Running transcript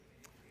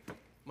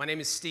My name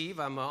is Steve.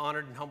 I'm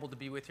honored and humbled to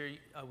be with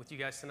you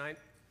guys tonight.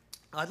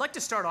 I'd like to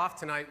start off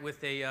tonight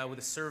with a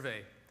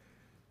survey.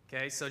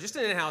 Okay, so just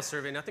an in-house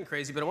survey, nothing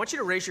crazy, but I want you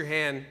to raise your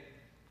hand.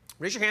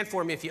 Raise your hand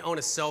for me if you own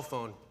a cell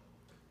phone.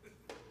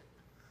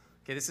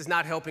 Okay, this is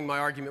not helping my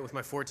argument with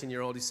my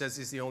 14-year-old. He says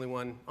he's the only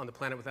one on the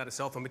planet without a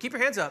cell phone. But keep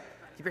your hands up.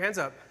 Keep your hands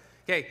up.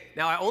 Okay,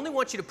 now I only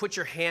want you to put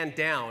your hand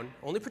down.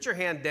 Only put your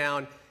hand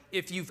down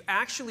if you've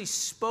actually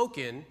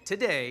spoken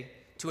today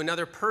to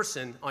another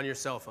person on your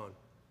cell phone.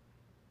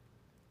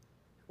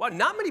 Wow,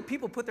 not many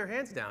people put their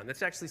hands down.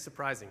 That's actually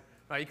surprising. All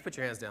right, you can put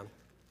your hands down.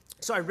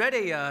 So I read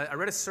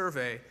a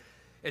survey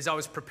as I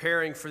was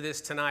preparing for this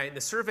tonight.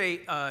 The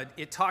survey,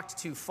 it talked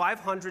to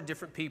 500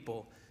 different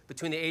people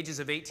between the ages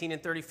of 18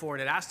 and 34,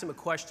 and it asked them a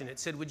question. It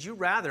said, would you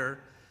rather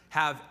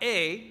have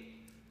A,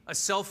 a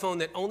cell phone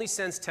that only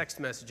sends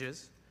text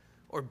messages,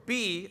 or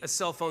B, a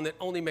cell phone that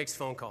only makes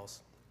phone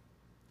calls?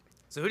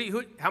 So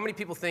how many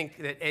people think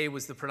that A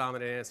was the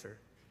predominant answer?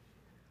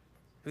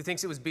 Who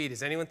thinks it was B?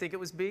 Does anyone think it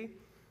was B?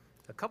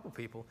 A couple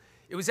people.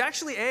 It was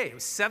actually A. It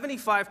was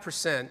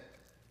 75%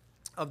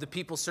 of the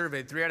people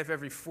surveyed, 3 out of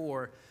every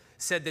 4,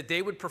 said that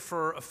they would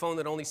prefer a phone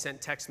that only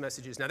sent text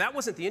messages. Now, that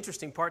wasn't the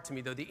interesting part to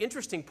me, though. The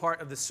interesting part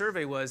of the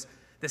survey was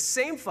the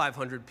same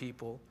 500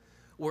 people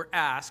were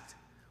asked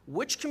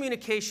which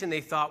communication they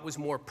thought was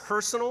more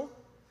personal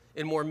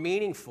and more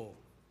meaningful.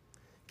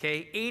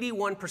 Okay,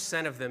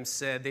 81% of them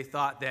said they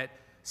thought that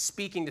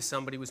speaking to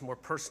somebody was more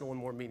personal and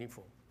more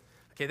meaningful.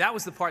 Okay, that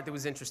was the part that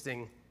was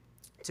interesting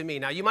to me.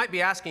 Now, you might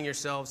be asking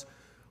yourselves,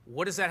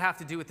 what does that have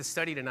to do with the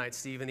study tonight,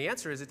 Steve? And the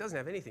answer is it doesn't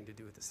have anything to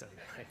do with the study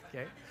tonight,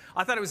 okay?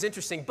 I thought it was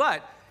interesting,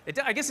 but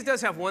I guess it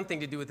does have one thing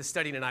to do with the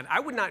study tonight.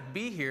 I would not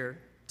be here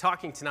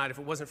talking tonight if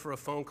it wasn't for a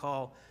phone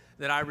call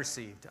that I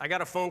received. I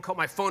got a phone call.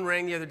 My phone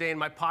rang the other day in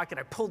my pocket.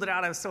 I pulled it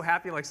out. I was so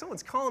happy, like,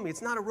 someone's calling me.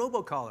 It's not a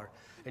robocaller.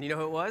 And you know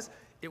who it was?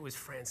 It was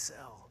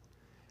Francel.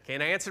 Okay,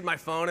 and I answered my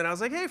phone, and I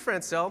was like, hey,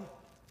 Francel.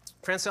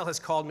 Francel has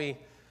called me,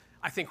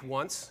 I think,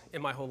 once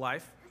in my whole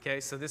life. Okay,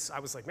 so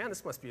I was like, man,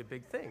 this must be a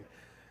big thing.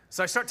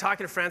 So I start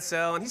talking to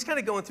Francel, and he's kind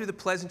of going through the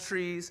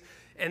pleasantries,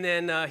 and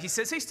then he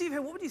says, hey, Steve,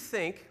 what would you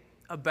think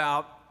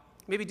about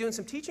maybe doing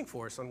some teaching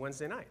for us on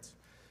Wednesday nights?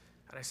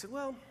 And I said,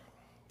 well,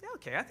 yeah,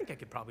 okay, I think I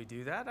could probably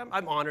do that.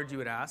 I'm honored you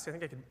would ask. I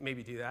think I could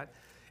maybe do that.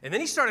 And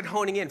then he started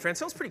honing in.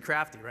 Francel's pretty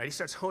crafty, right? He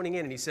starts honing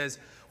in, and he says,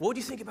 what would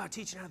you think about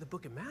teaching out of the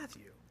book of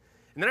Matthew?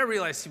 And then I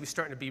realized he was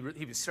starting to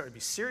be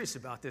serious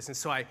about this, and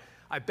so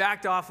I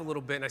backed off a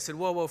little bit, and I said,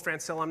 whoa,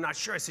 Francel, I'm not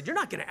sure. I said, you're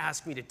not going to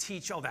ask me to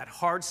teach all that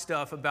hard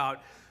stuff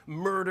about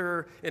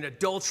murder and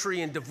adultery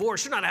and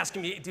divorce. You're not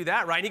asking me to do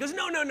that, right? And he goes,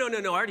 no.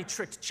 I already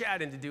tricked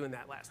Chad into doing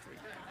that last week.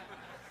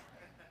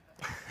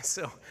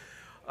 So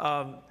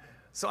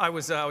I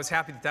was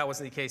happy that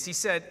wasn't the case. He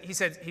said,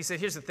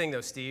 here's the thing,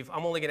 though, Steve.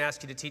 I'm only going to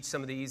ask you to teach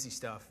some of the easy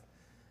stuff.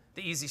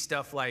 The easy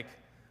stuff like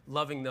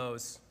loving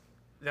those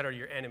that are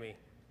your enemy.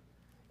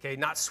 Okay,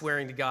 not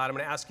swearing to God. I'm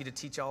going to ask you to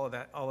teach all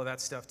of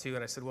that stuff too.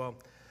 And I said, well,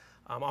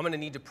 I'm going to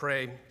need to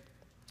pray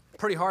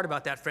pretty hard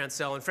about that,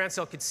 Francel. And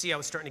Francel could see I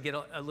was starting to get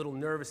a little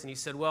nervous. And he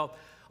said, well,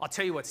 I'll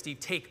tell you what, Steve,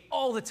 take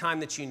all the time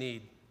that you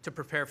need to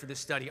prepare for this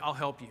study. I'll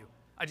help you.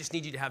 I just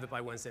need you to have it by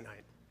Wednesday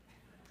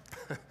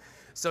night.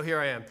 So here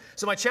I am.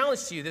 So my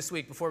challenge to you this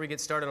week, before we get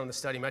started on the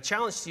study, my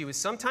challenge to you is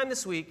sometime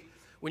this week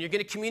when you're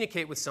going to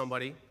communicate with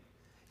somebody,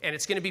 and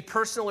it's going to be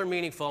personal or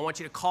meaningful, I want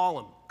you to call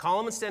them. Call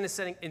them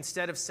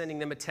instead of sending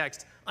them a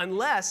text,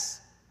 unless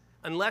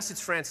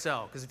it's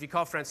Francel, because if you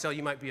call Francel,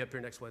 you might be up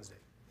here next Wednesday.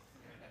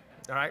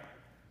 All right?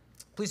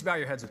 Please bow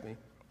your heads with me.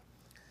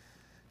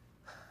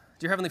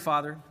 Dear Heavenly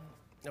Father,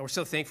 we're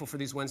so thankful for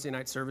these Wednesday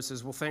night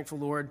services. We're thankful,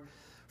 Lord,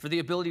 for the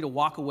ability to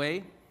walk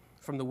away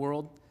from the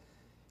world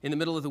in the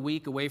middle of the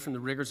week, away from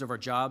the rigors of our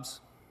jobs,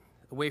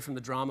 away from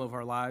the drama of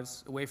our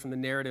lives, away from the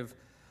narrative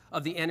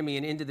of the enemy,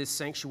 and into this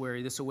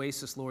sanctuary, this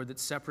oasis, Lord,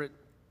 that's separate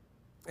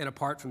and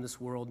apart from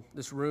this world,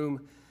 this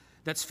room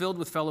that's filled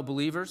with fellow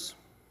believers,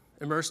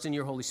 immersed in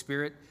your Holy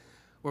Spirit,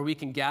 where we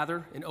can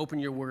gather and open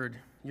your word,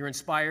 your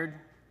inspired,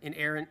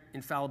 inerrant,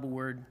 infallible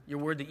word, your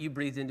word that you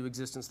breathed into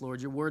existence,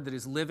 Lord, your word that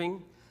is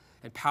living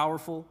and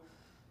powerful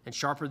and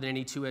sharper than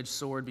any two-edged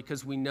sword,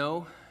 because we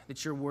know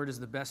that your word is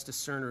the best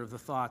discerner of the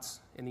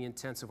thoughts and the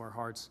intents of our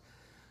hearts.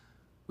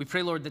 We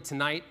pray, Lord, that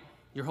tonight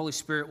your Holy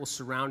Spirit will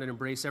surround and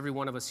embrace every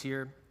one of us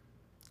here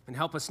and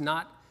help us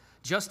not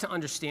just to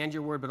understand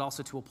your word, but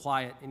also to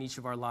apply it in each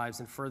of our lives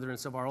in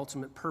furtherance of our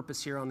ultimate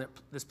purpose here on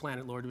this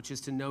planet, Lord, which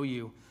is to know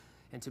you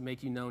and to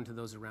make you known to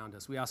those around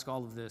us. We ask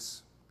all of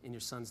this in your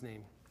Son's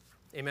name.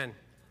 Amen.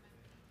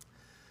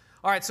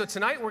 All right, so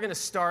tonight we're going to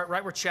start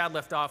right where Chad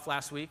left off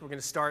last week. We're going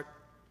to start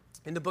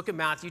in the book of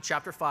Matthew,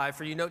 chapter 5.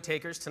 For you note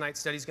takers,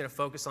 tonight's study is going to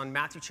focus on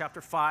Matthew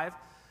chapter 5,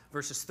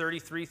 verses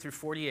 33 through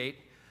 48.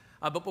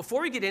 But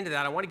before we get into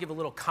that, I want to give a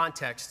little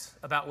context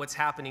about what's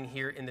happening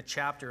here in the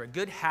chapter. A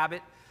good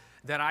habit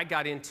that I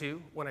got into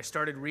when I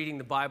started reading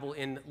the Bible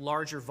in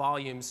larger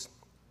volumes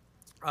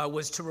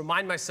was to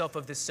remind myself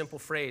of this simple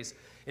phrase.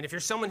 And if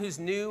you're someone who's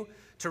new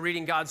to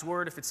reading God's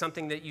Word, if it's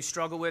something that you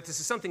struggle with, this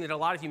is something that a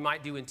lot of you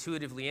might do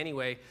intuitively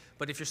anyway,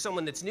 but if you're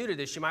someone that's new to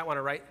this, you might want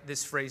to write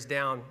this phrase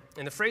down.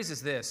 And the phrase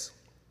is this.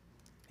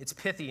 It's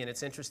pithy and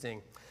it's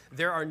interesting.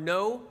 There are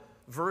no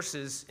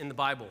verses in the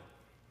Bible.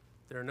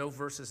 There are no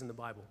verses in the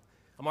Bible.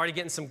 I'm already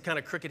getting some kind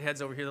of crooked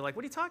heads over here. They're like,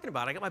 what are you talking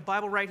about? I got my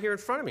Bible right here in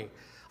front of me.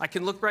 I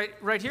can look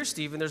right here,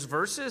 Steve, and there's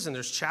verses and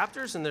there's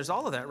chapters and there's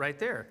all of that right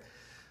there.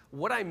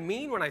 What I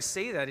mean when I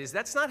say that is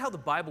that's not how the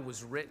Bible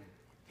was written.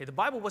 Okay, the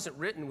Bible wasn't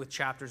written with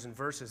chapters and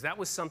verses. That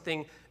was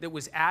something that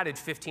was added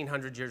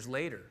 1,500 years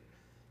later.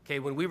 Okay,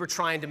 when we were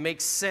trying to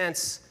make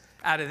sense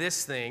out of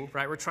this thing,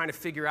 right? We're trying to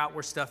figure out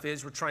where stuff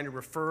is. We're trying to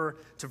refer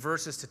to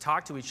verses to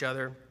talk to each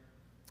other,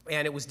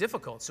 and it was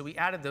difficult, so we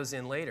added those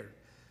in later.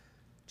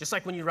 Just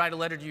like when you write a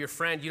letter to your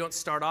friend, you don't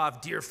start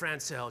off, Dear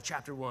Francel,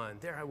 chapter 1,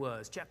 there I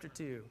was, chapter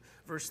 2,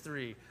 verse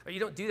 3. Or you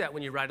don't do that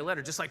when you write a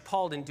letter, just like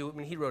Paul didn't do it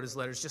when he wrote his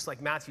letters, just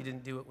like Matthew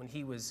didn't do it when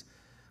he was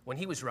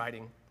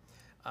writing.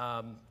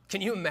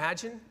 Can you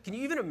imagine? Can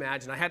you even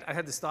imagine? I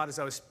had this thought as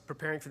I was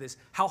preparing for this,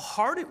 how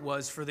hard it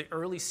was for the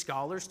early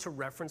scholars to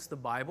reference the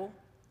Bible.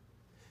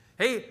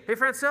 Hey,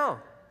 Francel,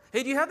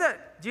 hey, do you have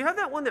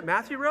that one that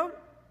Matthew wrote?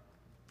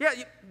 Yeah,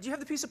 do you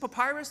have the piece of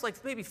papyrus,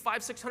 like maybe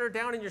 500-600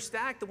 down in your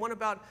stack, the one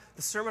about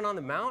the Sermon on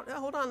the Mount? Oh,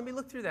 hold on, let me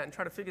look through that and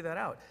try to figure that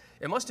out.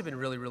 It must have been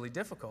really, really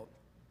difficult.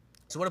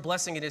 So what a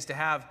blessing it is to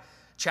have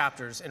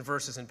chapters and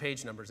verses and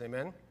page numbers,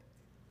 amen?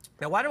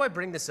 Now, why do I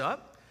bring this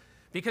up?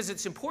 Because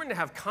it's important to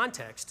have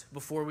context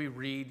before we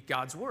read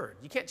God's Word.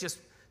 You can't just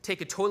take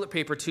a toilet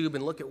paper tube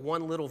and look at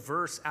one little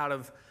verse out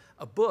of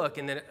a book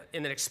and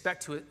then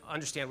expect to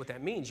understand what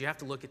that means. You have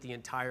to look at the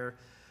entire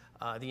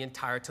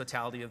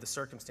totality of the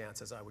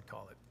circumstance, as I would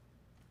call it.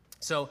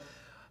 So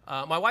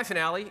my wife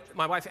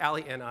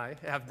Allie and I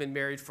have been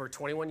married for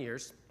 21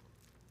 years.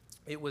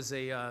 It was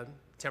a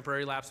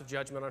temporary lapse of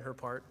judgment on her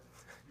part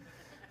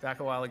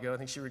back a while ago. I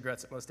think she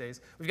regrets it most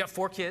days. We've got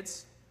 4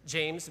 kids,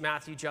 James,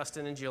 Matthew,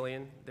 Justin, and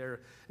Jillian. They're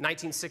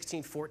 19,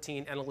 16,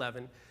 14, and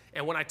 11.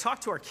 And when I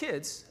talk to our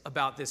kids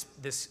about this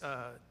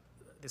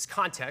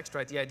context,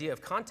 right, the idea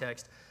of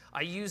context,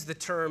 I use the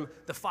term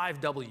the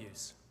 5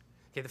 W's.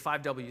 Okay, the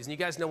 5 W's. And you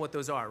guys know what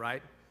those are,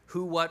 right?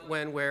 Who, what,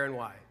 when, where, and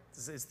why.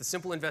 It's the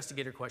simple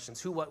investigator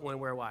questions. Who, what, when,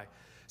 where, why.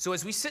 So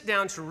as we sit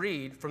down to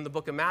read from the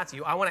book of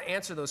Matthew, I want to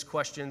answer those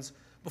questions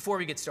before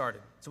we get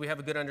started, so we have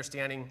a good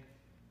understanding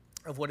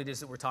of what it is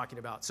that we're talking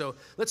about. So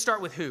let's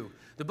start with who.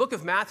 The book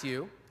of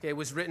Matthew, okay,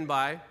 was written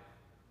by,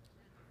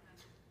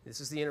 this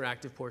is the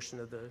interactive portion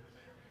of the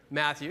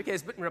Matthew. Okay,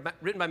 it's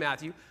written by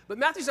Matthew, but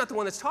Matthew's not the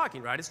one that's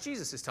talking, right? It's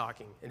Jesus is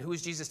talking. And who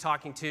is Jesus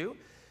talking to?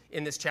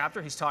 In this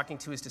chapter, he's talking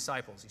to his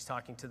disciples. He's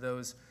talking to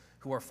those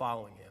who are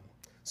following him.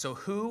 So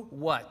who,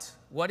 what?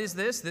 What is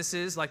this? This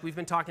is, like we've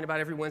been talking about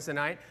every Wednesday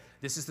night,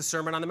 this is the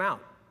Sermon on the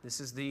Mount. This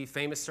is the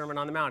famous Sermon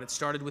on the Mount. It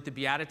started with the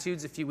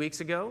Beatitudes a few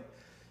weeks ago.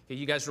 Okay,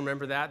 you guys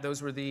remember that?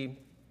 Those were the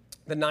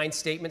 9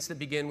 statements that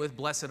begin with,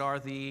 Blessed are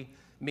the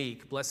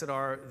meek, blessed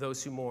are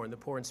those who mourn, the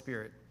poor in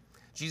spirit.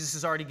 Jesus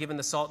has already given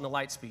the salt and the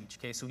light speech,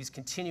 okay? So he's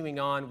continuing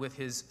on with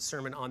his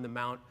Sermon on the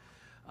Mount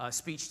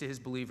speech to his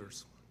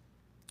believers.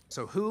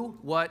 So who,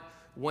 what,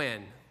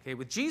 when? Okay,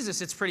 with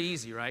Jesus, it's pretty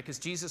easy, right? Because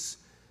Jesus,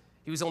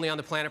 he was only on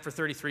the planet for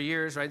 33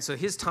 years, right? So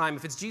his time,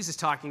 if it's Jesus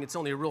talking, it's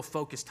only a real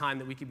focused time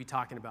that we could be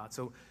talking about.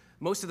 So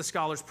most of the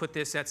scholars put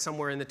this at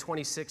somewhere in the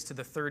 26 to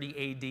the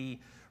 30 AD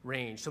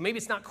range. So maybe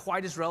it's not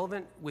quite as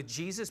relevant with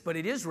Jesus, but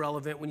it is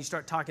relevant when you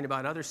start talking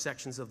about other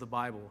sections of the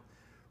Bible,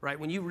 right?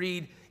 When you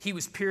read, he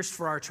was pierced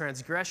for our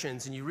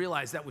transgressions, and you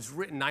realize that was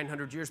written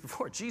 900 years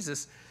before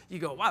Jesus, you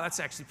go, wow, that's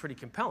actually pretty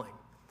compelling,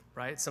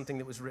 right? It's something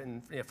that was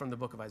written from the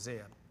book of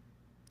Isaiah.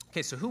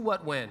 Okay, so who,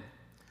 what, when?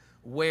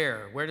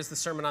 Where? Where does the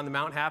Sermon on the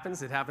Mount happen?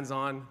 It happens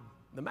on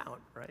the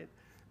Mount, right?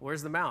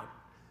 Where's the Mount?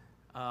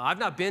 I've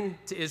not been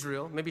to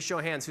Israel. Maybe show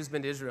of hands who's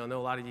been to Israel. I know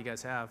a lot of you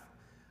guys have.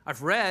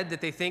 I've read that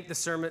they think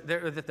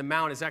that the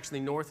Mount is actually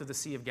north of the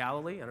Sea of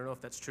Galilee. I don't know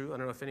if that's true. I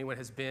don't know if anyone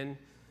has been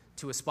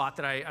to a spot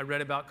that I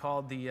read about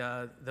called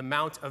the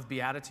Mount of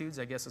Beatitudes,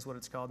 I guess is what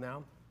it's called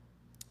now.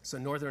 So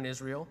northern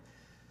Israel.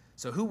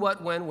 So who,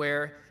 what, when,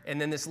 where,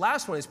 and then this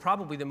last one is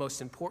probably the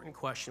most important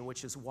question,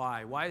 which is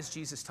why. Why is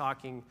Jesus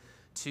talking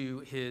to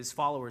his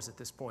followers at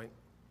this point?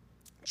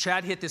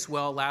 Chad hit this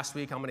well last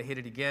week. I'm going to hit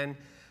it again.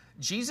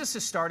 Jesus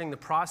is starting the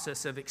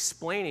process of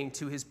explaining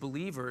to his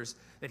believers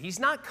that he's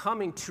not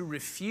coming to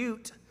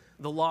refute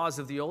the laws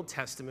of the Old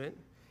Testament.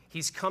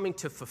 He's coming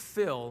to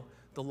fulfill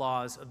the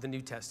laws of the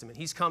New Testament.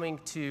 He's coming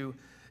to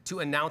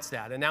announce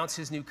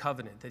his new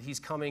covenant, that he's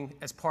coming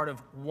as part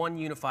of one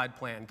unified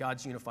plan,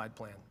 God's unified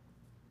plan,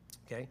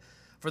 okay,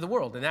 for the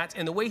world.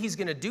 And the way he's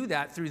going to do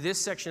that through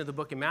this section of the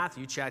book of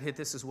Matthew, Chad hit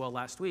this as well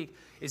last week,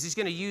 is he's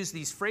going to use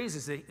these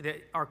phrases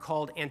that are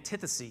called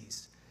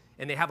antitheses,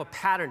 and they have a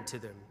pattern to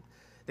them.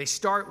 They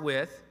start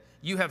with,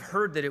 you have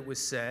heard that it was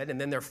said,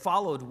 and then they're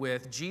followed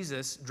with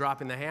Jesus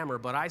dropping the hammer,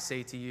 but I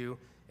say to you,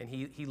 and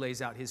he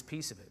lays out his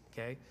piece of it,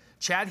 okay?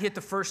 Chad hit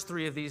the first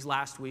 3 of these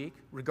last week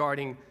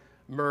regarding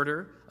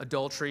murder,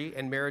 adultery,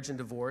 and marriage and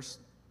divorce.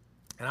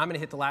 And I'm going to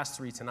hit the last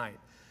 3 tonight.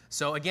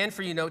 So again,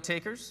 for you note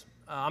takers,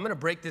 I'm going to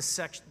break this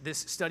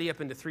study up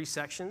into 3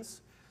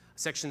 sections.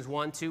 Sections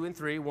 1, 2, and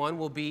 3. 1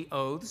 will be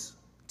oaths,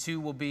 2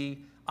 will be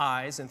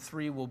eyes, and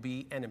 3 will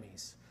be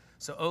enemies.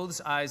 So oaths,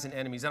 eyes, and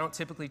enemies. I don't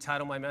typically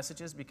title my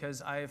messages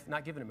because I have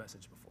not given a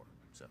message before.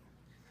 So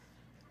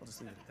I'll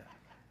just leave it at that.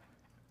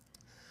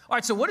 All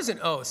right, so what is an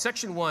oath?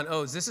 Section 1,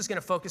 oaths. This is going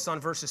to focus on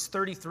verses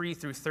 33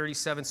 through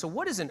 37. So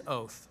what is an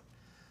oath?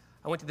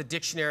 I went to the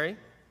dictionary,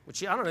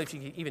 which I don't know if you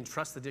can even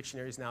trust the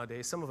dictionaries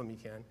nowadays. Some of them you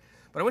can.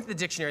 But I went to the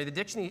dictionary.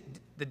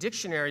 The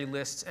dictionary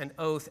lists an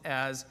oath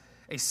as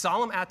a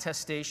solemn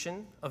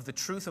attestation of the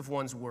truth of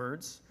one's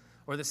words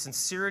or the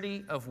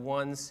sincerity of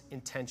one's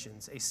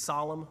intentions. A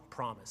solemn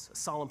promise. A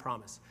solemn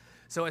promise.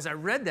 So as I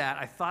read that,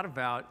 I thought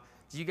about,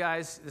 do you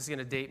guys, this is going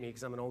to date me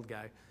because I'm an old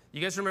guy.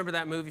 You guys remember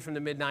that movie from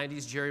the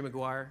mid-90s, Jerry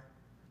Maguire?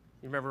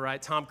 You remember,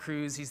 right? Tom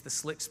Cruise, he's the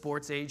slick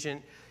sports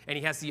agent, and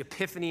he has the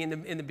epiphany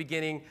in the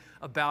beginning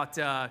about,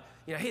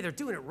 hey, they're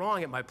doing it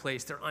wrong at my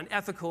place. They're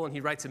unethical, and he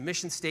writes a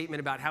mission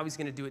statement about how he's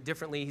going to do it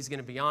differently. He's going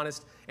to be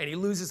honest, and he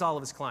loses all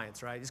of his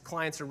clients, right? His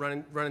clients are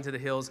running to the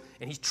hills,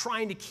 and he's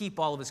trying to keep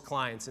all of his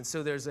clients. And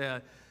so there's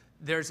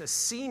a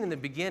scene in the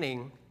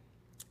beginning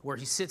where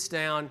he sits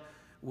down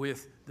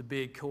with the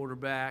big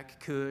quarterback,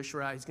 Cush,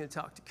 right? He's going to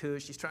talk to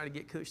Cush. He's trying to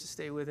get Cush to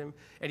stay with him.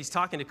 And he's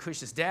talking to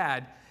Cush's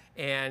dad,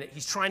 and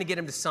he's trying to get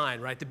him to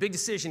sign, right? The big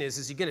decision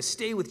is he going to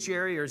stay with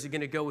Jerry or is he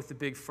going to go with the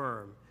big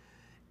firm?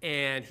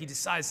 And he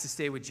decides to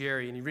stay with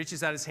Jerry, and he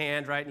reaches out his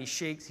hand, right? And he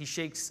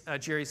shakes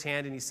Jerry's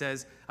hand, and he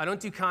says, I don't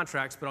do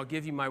contracts, but I'll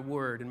give you my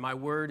word, and my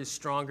word is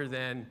stronger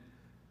than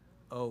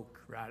oak,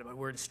 right? My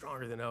word is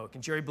stronger than oak.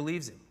 And Jerry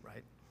believes him,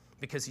 right?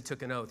 Because he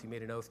took an oath. He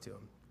made an oath to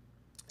him.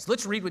 So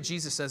let's read what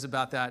Jesus says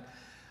about that.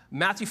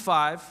 Matthew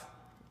 5,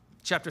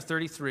 chapter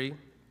 33.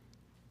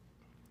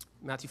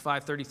 Matthew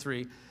 5,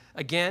 33.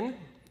 Again,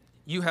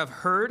 you have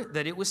heard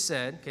that it was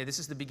said, okay, this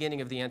is the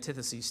beginning of the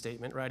antitheses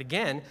statement, right?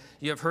 Again,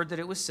 you have heard that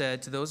it was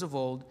said to those of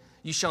old,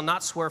 you shall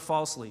not swear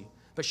falsely,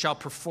 but shall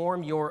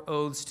perform your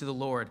oaths to the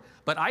Lord.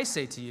 But I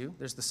say to you,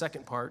 there's the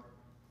second part,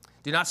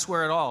 do not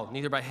swear at all,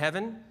 neither by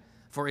heaven,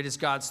 for it is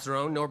God's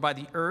throne, nor by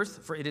the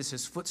earth, for it is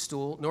his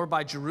footstool, nor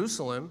by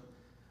Jerusalem,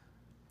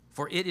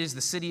 for it is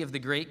the city of the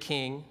great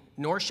king,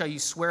 nor shall you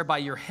swear by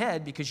your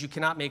head, because you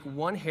cannot make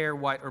one hair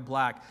white or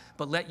black,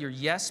 but let your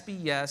yes be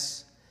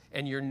yes,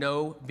 and your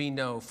no be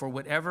no. For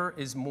whatever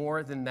is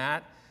more than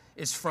that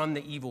is from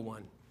the evil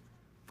one.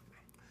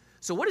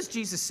 So what is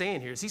Jesus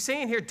saying here? Is he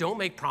saying here, don't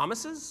make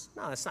promises?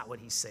 No, that's not what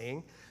he's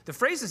saying. The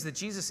phrases that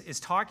Jesus is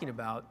talking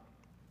about,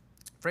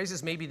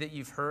 phrases maybe that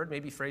you've heard,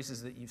 maybe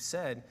phrases that you've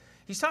said,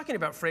 he's talking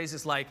about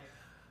phrases like,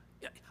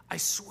 I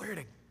swear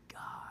to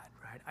God,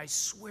 right? I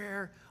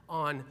swear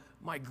on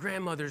my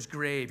grandmother's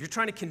grave. You're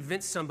trying to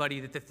convince somebody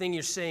that the thing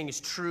you're saying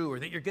is true or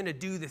that you're going to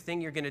do the thing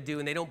you're going to do,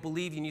 and they don't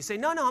believe you. And you say,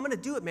 no, I'm going to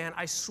do it, man.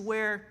 I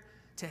swear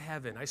to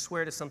heaven. I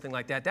swear to something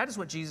like that. That is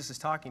what Jesus is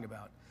talking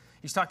about.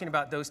 He's talking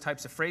about those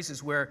types of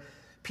phrases where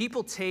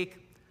people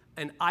take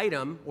an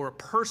item or a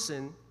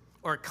person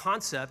or a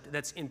concept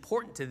that's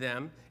important to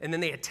them, and then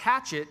they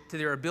attach it to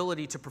their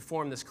ability to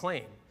perform this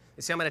claim.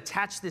 They say, I'm going to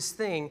attach this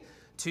thing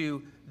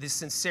to the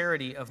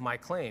sincerity of my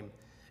claim.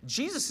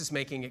 Jesus is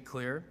making it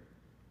clear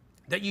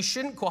that you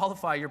shouldn't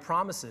qualify your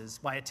promises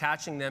by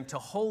attaching them to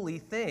holy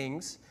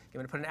things. I'm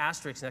going to put an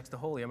asterisk next to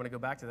holy. I'm going to go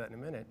back to that in a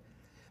minute.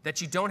 That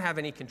you don't have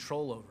any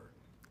control over.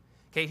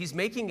 Okay, he's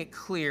making it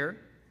clear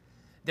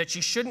that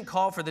you shouldn't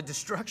call for the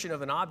destruction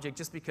of an object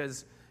just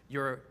because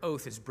your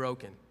oath is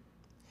broken.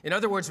 In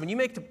other words, when you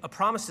make a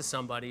promise to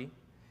somebody,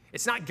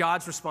 it's not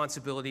God's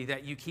responsibility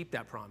that you keep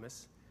that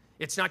promise.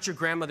 It's not your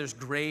grandmother's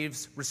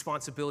grave's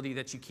responsibility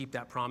that you keep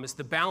that promise.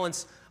 The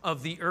balance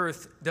of the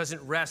earth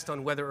doesn't rest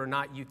on whether or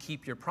not you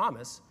keep your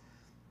promise.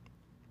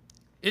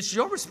 It's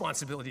your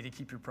responsibility to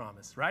keep your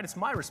promise, right? It's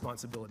my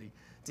responsibility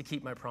to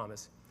keep my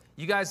promise.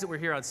 You guys that were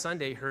here on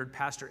Sunday heard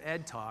Pastor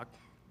Ed talk.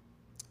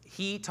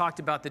 He talked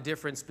about the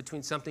difference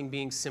between something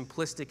being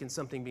simplistic and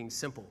something being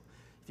simple,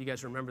 if you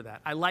guys remember that.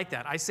 I like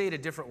that. I say it a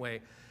different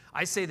way.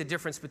 I say the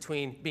difference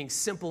between being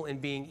simple and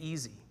being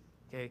easy,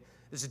 okay?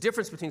 There's a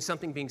difference between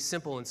something being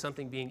simple and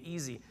something being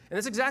easy. And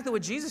that's exactly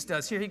what Jesus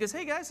does here. He goes,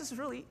 hey guys, this is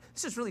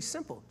really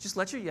simple. Just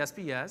let your yes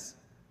be yes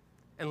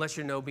and let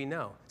your no be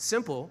no.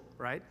 Simple,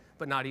 right?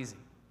 But not easy.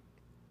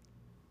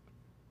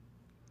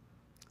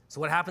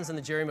 So what happens in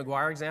the Jerry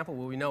Maguire example?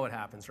 Well, we know what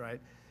happens, right?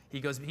 He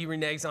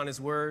reneges on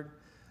his word.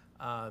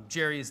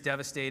 Jerry is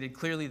devastated.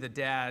 Clearly the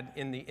dad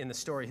in the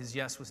story, his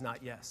yes was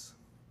not yes.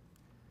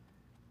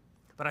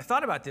 But I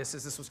thought about this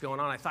as this was going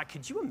on. I thought,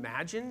 could you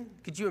imagine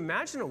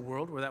a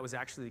world where that was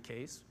actually the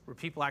case, where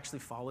people actually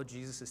followed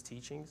Jesus'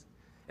 teachings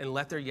and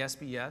let their yes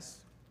be yes?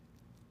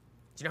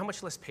 Do you know how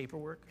much less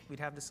paperwork we'd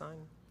have to sign?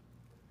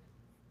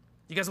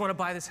 You guys want to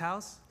buy this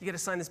house? You got to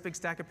sign this big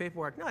stack of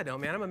paperwork. No, I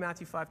don't, man. I'm a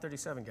Matthew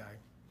 5:37 guy.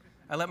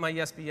 I let my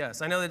yes be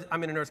yes. I know that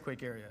I'm in an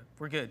earthquake area.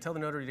 We're good. Tell the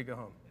notary to go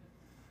home.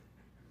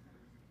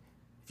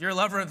 If you're a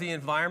lover of the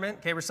environment,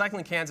 okay,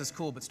 recycling cans is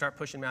cool, but start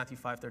pushing Matthew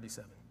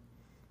 5:37.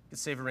 Could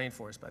save a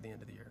rainforest by the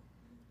end of the year.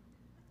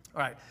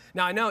 All right.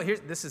 Now, I know,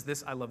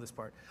 I love this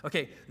part.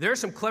 Okay, there are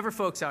some clever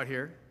folks out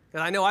here,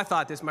 and I know I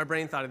thought this, my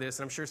brain thought of this,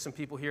 and I'm sure some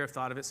people here have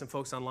thought of it, some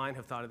folks online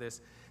have thought of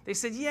this. They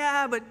said,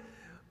 yeah,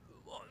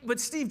 but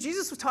Steve,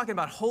 Jesus was talking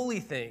about holy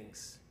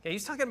things. Okay,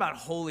 he's talking about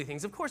holy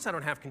things. Of course I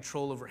don't have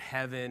control over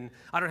heaven.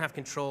 I don't have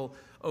control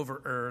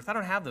over earth. I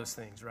don't have those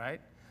things,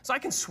 right? So I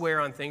can swear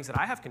on things that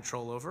I have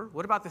control over.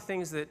 What about the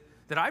things that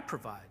I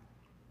provide?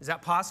 Is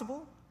that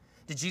possible?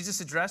 Did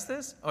Jesus address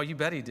this? Oh, you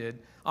bet he did.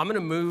 I'm going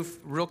to move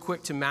real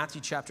quick to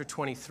Matthew chapter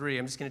 23.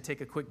 I'm just going to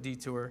take a quick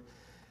detour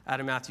out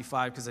of Matthew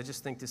 5 because I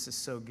just think this is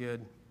so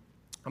good.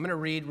 I'm going to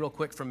read real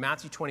quick from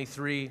Matthew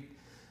 23,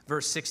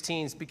 verse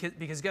 16,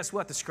 because guess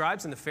what? The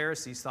scribes and the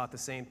Pharisees thought the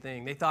same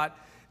thing. They thought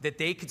that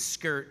they could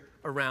skirt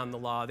around the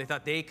law. They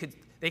thought they could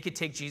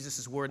take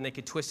Jesus' word and they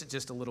could twist it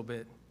just a little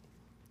bit.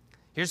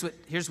 Here's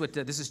what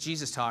this is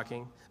Jesus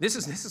talking. This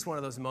is one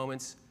of those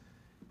moments.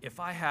 If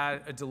I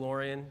had a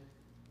DeLorean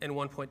and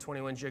 1.21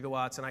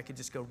 gigawatts and I could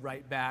just go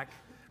right back,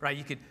 right?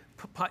 You could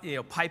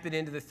pipe it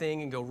into the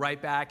thing and go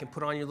right back and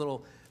put on your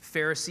little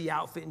Pharisee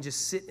outfit and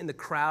just sit in the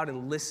crowd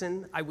and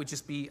listen. I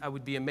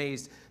would be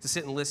amazed to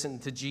sit and listen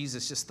to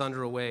Jesus just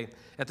thunder away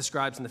at the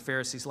scribes and the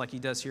Pharisees like he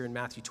does here in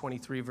Matthew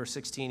 23, verse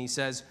 16. He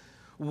says,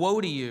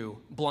 "Woe to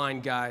you,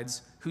 blind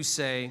guides, who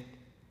say,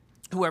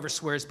 whoever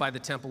swears by the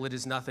temple, it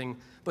is nothing,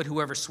 but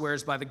whoever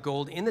swears by the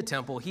gold in the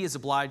temple, he is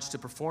obliged to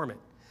perform it."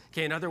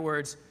 Okay, in other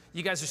words,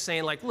 you guys are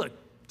saying like, look,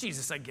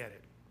 Jesus, I get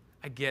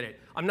it.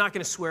 I'm not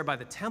going to swear by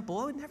the temple.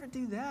 I would never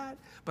do that.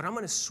 But I'm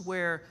going to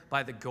swear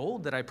by the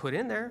gold that I put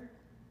in there.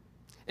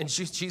 And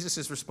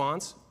Jesus'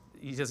 response,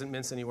 he doesn't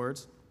mince any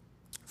words.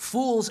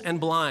 "Fools and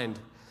blind,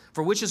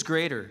 for which is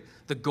greater,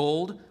 the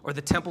gold or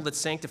the temple that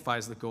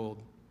sanctifies the gold?"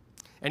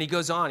 And he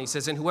goes on, he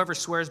says, "And whoever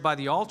swears by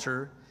the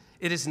altar,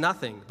 it is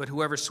nothing, but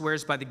whoever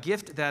swears by the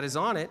gift that is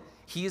on it,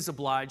 he is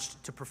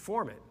obliged to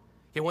perform it."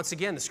 Okay, once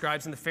again, the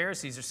scribes and the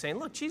Pharisees are saying,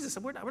 look, Jesus,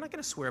 we're not going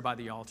to swear by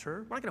the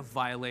altar. We're not going to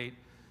violate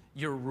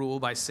your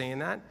rule by saying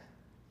that.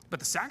 But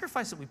the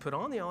sacrifice that we put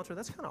on the altar,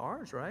 that's kind of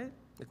ours, right?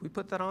 Like we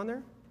put that on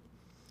there?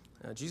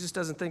 Jesus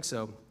doesn't think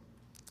so.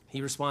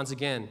 He responds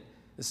again.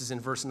 This is in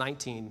verse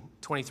 19,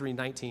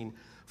 23:19.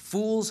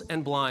 "Fools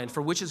and blind,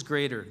 for which is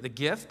greater, the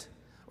gift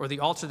or the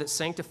altar that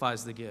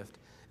sanctifies the gift?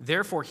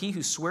 Therefore, he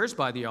who swears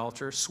by the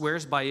altar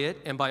swears by it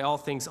and by all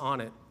things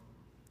on it.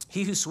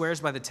 He who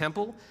swears by the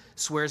temple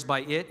swears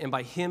by it and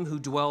by him who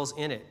dwells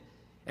in it.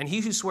 And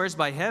he who swears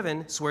by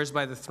heaven swears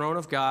by the throne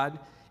of God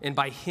and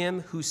by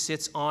him who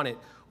sits on it.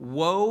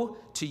 Woe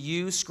to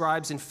you,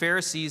 scribes and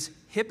Pharisees,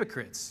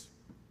 hypocrites."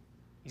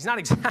 He's not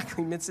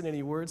exactly mincing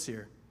any words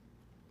here.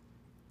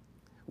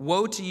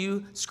 "Woe to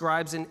you,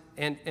 scribes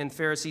and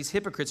Pharisees,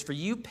 hypocrites, for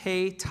you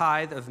pay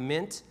tithe of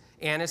mint,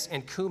 anise,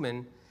 and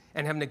cumin,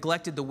 and have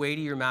neglected the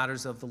weightier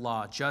matters of the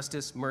law,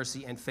 justice,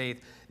 mercy, and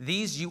faith.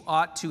 These you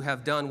ought to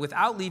have done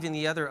without leaving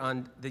the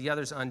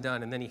others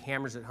undone." And then he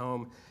hammers it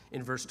home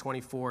in verse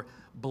 24.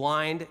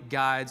 "Blind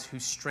guides who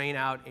strain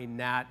out a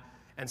gnat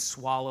and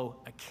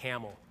swallow a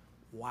camel."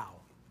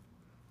 Wow.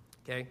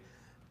 Okay?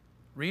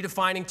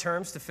 Redefining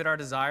terms to fit our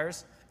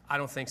desires? I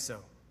don't think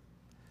so.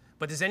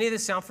 But does any of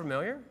this sound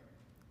familiar?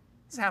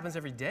 This happens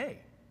every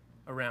day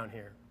around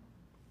here.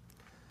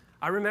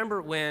 I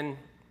remember when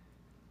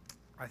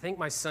I think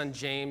my son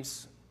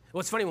James,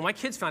 well, it's funny, when my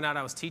kids found out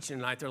I was teaching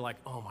tonight, they're like,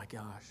 oh my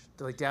gosh.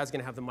 They're like, Dad's going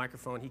to have the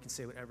microphone. He can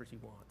say whatever he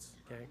wants,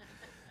 okay?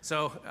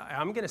 So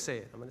I'm going to say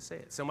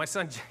it. So my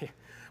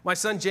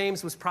son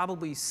James was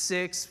probably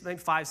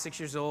 5, 6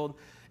 years old,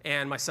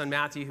 and my son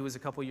Matthew, who was a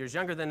couple years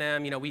younger than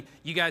them,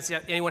 you guys,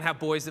 anyone have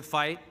boys that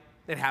fight?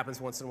 It happens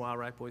once in a while,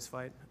 right? Boys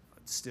fight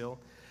still.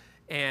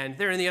 And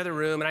they're in the other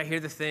room, and I hear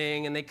the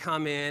thing, and they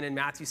come in, and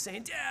Matthew's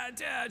saying,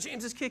 Dad,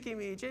 James is kicking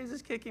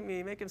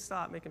me. Make him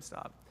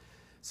stop.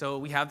 So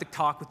we have the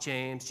talk with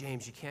James.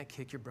 James, you can't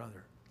kick your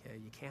brother. Okay,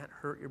 you can't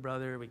hurt your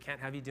brother. We can't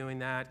have you doing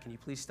that. Can you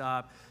please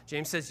stop?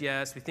 James says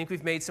yes. We think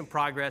we've made some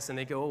progress, and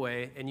they go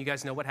away. And you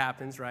guys know what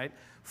happens, right?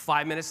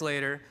 5 minutes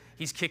later,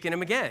 he's kicking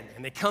him again.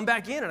 And they come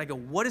back in, and I go,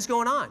 what is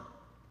going on?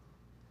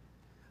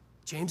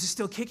 James is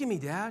still kicking me,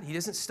 Dad. He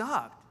doesn't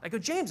stop. I go,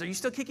 James, are you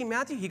still kicking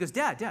Matthew? He goes,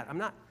 Dad,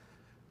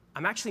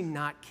 I'm actually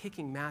not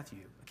kicking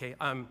Matthew. Okay,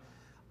 I'm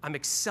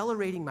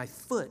accelerating my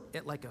foot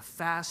at like a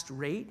fast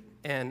rate,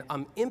 and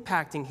I'm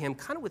impacting him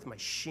kind of with my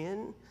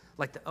shin,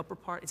 like the upper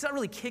part. It's not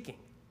really kicking,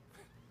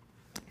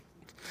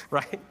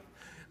 right?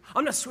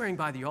 I'm not swearing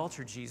by the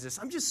altar, Jesus.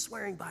 I'm just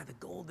swearing by the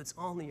gold that's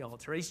on the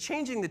altar. He's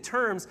changing the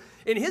terms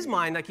in his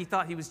mind like he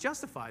thought he was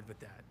justified with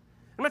that.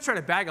 I'm not trying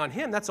to bag on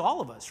him. That's all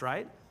of us,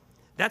 right?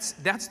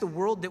 That's the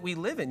world that we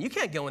live in. You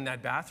can't go in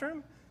that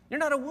bathroom. You're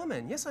not a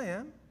woman. Yes, I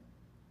am.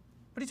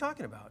 What are you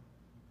talking about?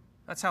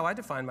 That's how I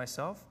define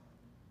myself.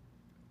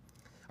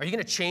 Are you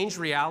going to change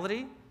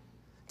reality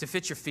to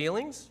fit your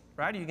feelings,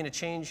 right? Are you going to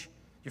change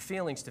your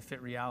feelings to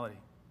fit reality?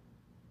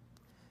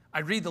 I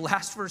read the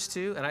last verse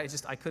too, and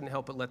I couldn't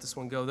help but let this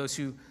one go.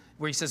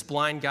 Where he says,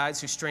 blind guides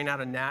who strain out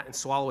a gnat and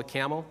swallow a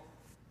camel.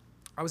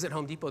 I was at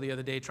Home Depot the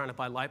other day trying to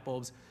buy light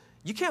bulbs.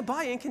 You can't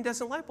buy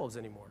incandescent light bulbs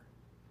anymore.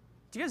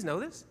 Do you guys know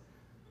this?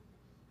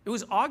 It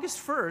was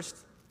August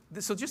 1st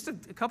So just a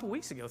couple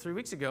weeks ago, 3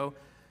 weeks ago,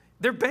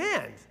 they're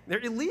banned. They're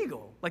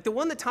illegal. Like the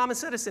one that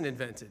Thomas Edison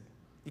invented.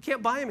 You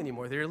can't buy them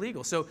anymore. They're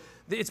illegal. So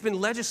it's been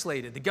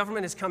legislated. The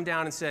government has come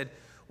down and said,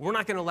 we're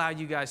not going to allow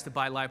you guys to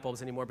buy light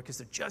bulbs anymore because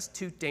they're just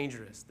too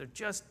dangerous. They're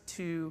just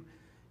too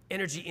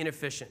energy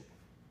inefficient.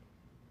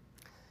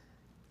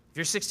 If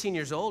you're 16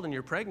 years old and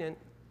you're pregnant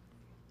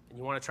and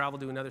you want to travel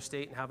to another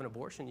state and have an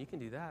abortion, you can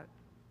do that.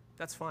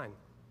 That's fine.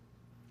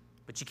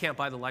 But you can't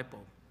buy the light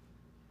bulb.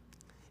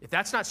 If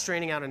that's not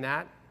straining out a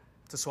gnat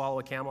to swallow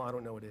a camel, I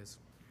don't know what is.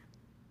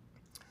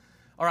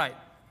 All right,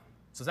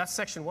 so that's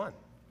section 1.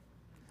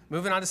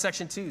 Moving on to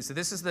section 2. So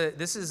this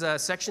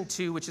is section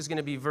 2, which is going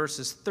to be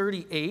verses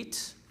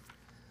 38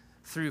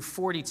 through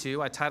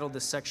 42. I titled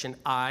this section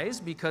Eyes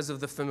because of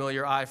the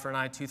familiar eye for an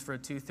eye, tooth for a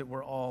tooth that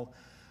we're all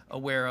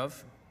aware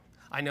of.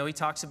 I know he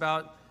talks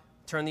about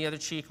turn the other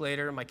cheek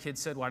later. My kid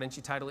said, why didn't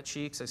you title it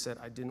Cheeks? I said,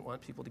 I didn't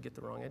want people to get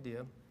the wrong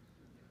idea.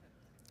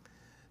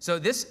 So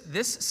this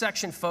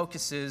section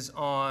focuses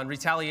on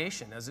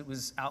retaliation as it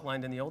was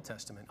outlined in the Old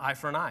Testament, eye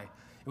for an eye.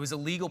 It was a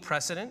legal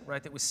precedent,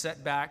 right, that was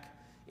set back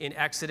in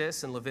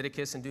Exodus and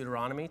Leviticus and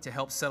Deuteronomy to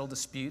help settle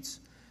disputes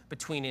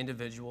between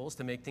individuals,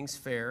 to make things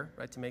fair,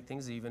 right, to make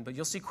things even. But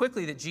you'll see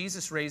quickly that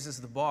Jesus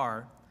raises the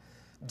bar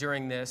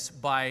during this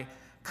by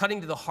cutting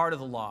to the heart of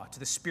the law, to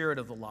the spirit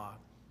of the law,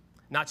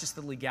 not just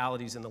the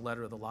legalities in the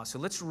letter of the law. So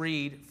let's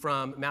read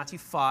from Matthew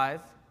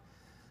 5,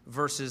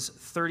 verses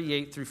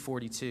 38 through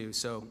 42.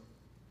 So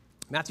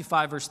Matthew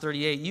 5, verse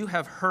 38, you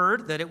have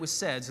heard that it was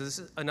said, so this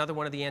is another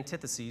one of the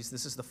antitheses.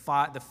 This is the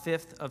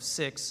fifth of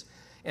 6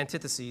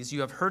 antitheses.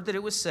 You have heard that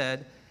it was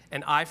said,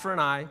 an eye for an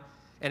eye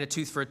and a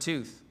tooth for a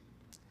tooth.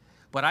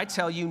 But I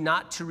tell you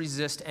not to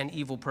resist an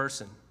evil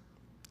person.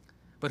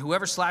 But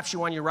whoever slaps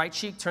you on your right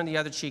cheek, turn the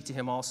other cheek to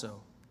him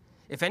also.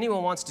 If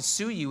anyone wants to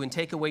sue you and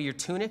take away your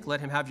tunic,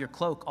 let him have your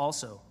cloak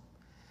also.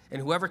 And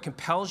whoever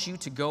compels you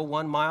to go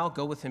 1 mile,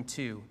 go with him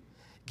 2.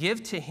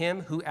 Give to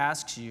him who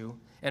asks you,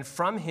 and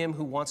from him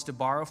who wants to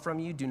borrow from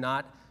you, do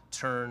not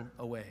turn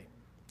away.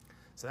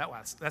 So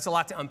that's a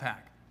lot to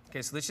unpack.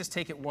 Okay, so let's just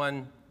take it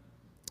one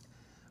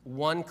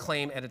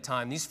claim at a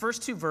time. These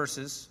first 2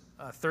 verses,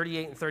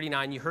 38 and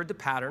 39, you heard the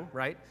pattern,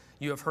 right?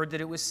 You have heard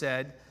that it was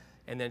said,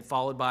 and then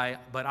followed by,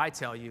 but I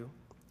tell you.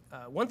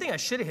 One thing I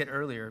should have hit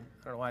earlier,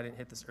 I don't know why I didn't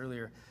hit this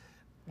earlier.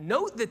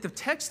 Note that the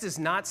text does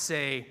not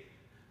say,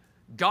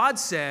 God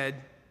said,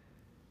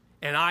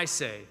 and I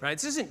say, right?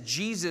 This isn't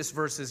Jesus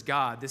versus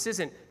God. This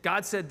isn't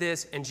God said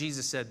this and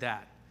Jesus said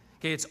that.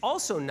 Okay, it's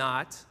also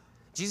not,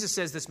 Jesus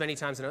says this many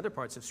times in other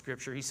parts of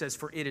Scripture. He says,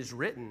 for it is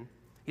written.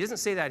 He doesn't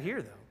say that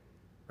here, though,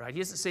 right? He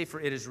doesn't say, for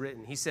it is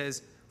written. He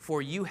says,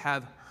 for you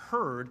have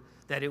heard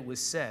that it was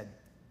said.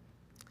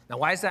 Now,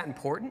 why is that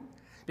important?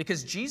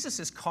 Because Jesus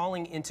is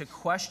calling into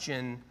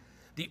question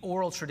the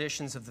oral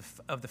traditions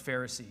of the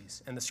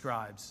Pharisees and the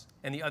scribes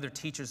and the other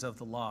teachers of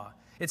the law.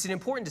 It's an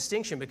important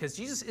distinction because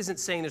Jesus isn't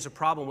saying there's a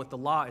problem with the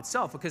law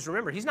itself, because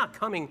remember, he's not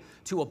coming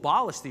to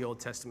abolish the Old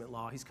Testament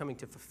law. He's coming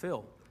to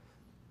fulfill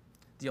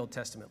the Old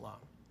Testament law.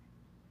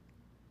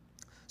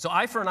 So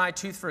eye for an eye,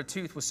 tooth for a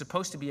tooth was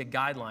supposed to be a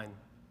guideline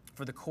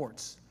for the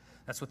courts.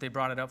 That's what they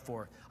brought it up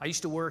for. I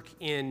used to work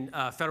in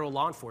federal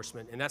law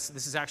enforcement, and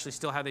this is actually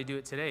still how they do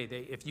it today.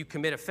 If you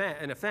commit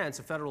an offense,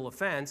 a federal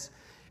offense,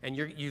 and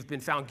you've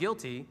been found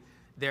guilty,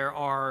 there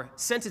are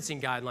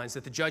sentencing guidelines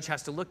that the judge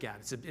has to look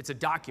at. It's a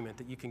document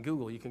that you can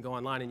Google. You can go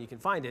online and you can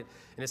find it.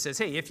 And it says,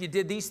 hey, if you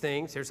did these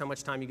things, here's how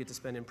much time you get to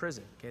spend in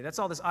prison. Okay, that's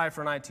all this eye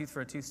for an eye, tooth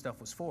for a tooth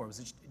stuff was for. It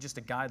was just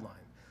a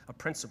guideline, a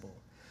principle.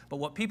 But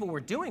what people were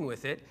doing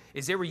with it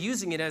is they were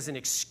using it as an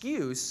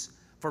excuse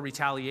for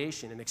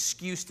retaliation, an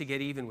excuse to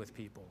get even with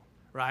people,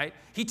 right?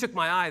 He took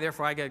my eye,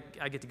 therefore I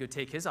get to go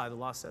take his eye. The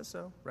law says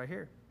so, right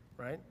here,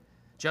 right?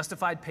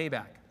 Justified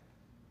payback.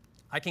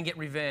 I can get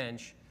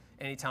revenge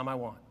anytime I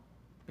want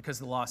because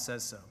the law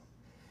says so.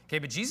 Okay,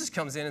 but Jesus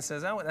comes in and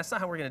says, oh, that's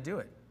not how we're going to do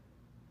it.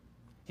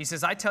 He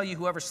says, I tell you,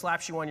 whoever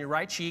slaps you on your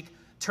right cheek,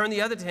 turn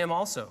the other to him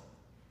also.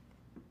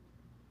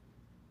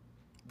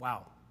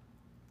 Wow.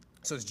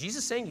 So is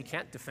Jesus saying you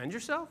can't defend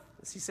yourself?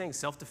 Is he saying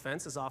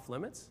self-defense is off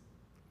limits?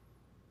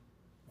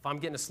 If I'm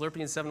getting a Slurpee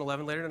in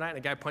 7-Eleven later tonight and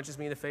a guy punches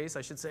me in the face,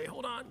 I should say,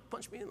 hold on,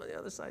 punch me on the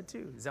other side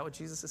too. Is that what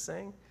Jesus is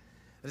saying?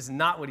 That is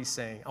not what he's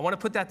saying. I want to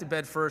put that to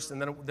bed first,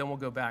 and then we'll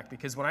go back.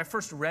 Because when I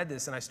first read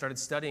this and I started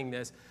studying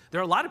this, there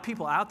are a lot of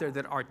people out there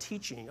that are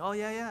teaching, oh,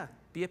 yeah,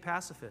 be a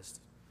pacifist.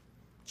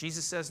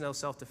 Jesus says no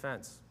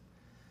self-defense.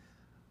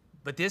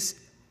 But this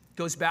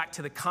goes back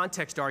to the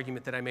context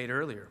argument that I made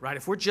earlier, right?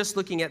 If we're just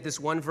looking at this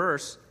one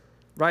verse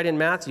right in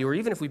Matthew, or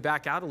even if we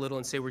back out a little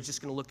and say we're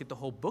just going to look at the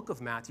whole book of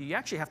Matthew, you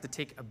actually have to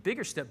take a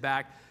bigger step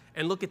back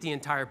and look at the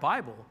entire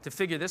Bible to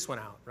figure this one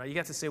out, right? You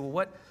have to say,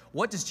 well,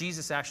 what does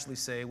Jesus actually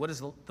say? What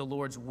does the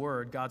Lord's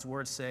word, God's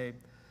word, say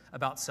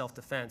about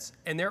self-defense?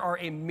 And there are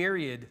a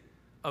myriad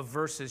of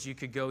verses you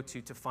could go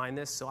to find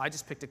this, so I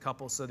just picked a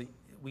couple so that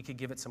we could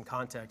give it some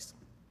context.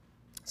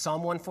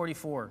 Psalm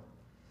 144,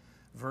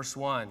 verse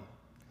 1.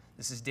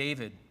 This is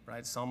David,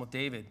 right? Psalm of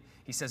David.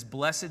 He says,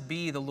 blessed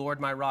be the Lord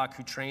my rock,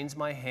 who trains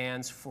my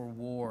hands for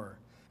war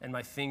and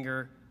my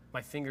fingers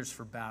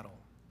for battle.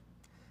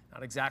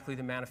 Not exactly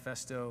the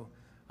manifesto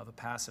of a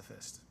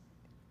pacifist.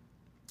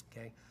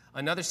 Okay.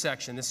 Another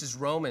section, this is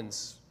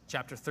Romans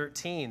chapter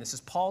 13. This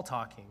is Paul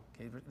talking.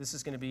 Okay. This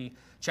is going to be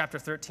chapter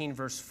 13,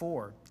 verse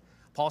 4.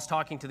 Paul's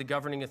talking to the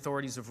governing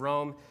authorities of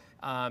Rome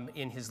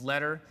in his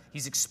letter.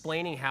 He's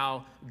explaining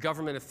how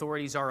government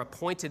authorities are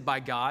appointed by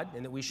God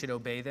and that we should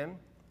obey them.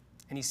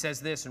 And he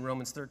says this in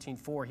Romans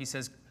 13:4. He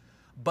says,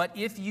 "But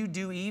if you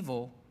do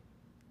evil,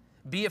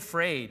 be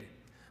afraid,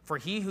 for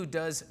he who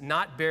does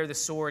not bear the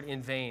sword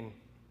in vain.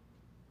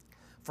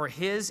 For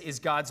his is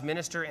God's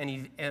minister and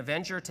an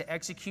avenger to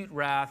execute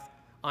wrath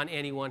on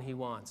anyone he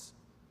wants."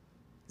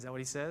 Is that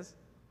what he says?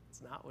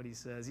 It's not what he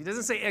says. He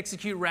doesn't say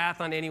execute wrath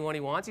on anyone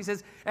he wants. He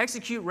says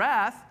execute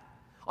wrath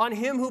on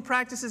him who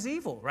practices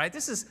evil, right?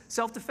 This is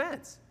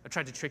self-defense. I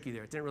tried to trick you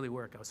there. It didn't really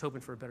work. I was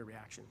hoping for a better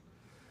reaction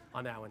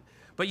on that one.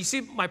 But you see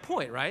my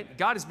point, right?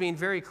 God is being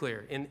very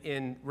clear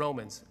in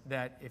Romans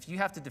that if you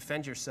have to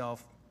defend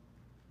yourself,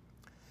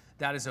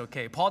 that is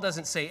okay. Paul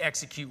doesn't say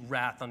execute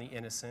wrath on the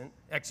innocent,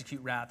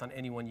 execute wrath on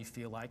anyone you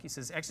feel like. He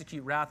says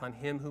execute wrath on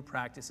him who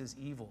practices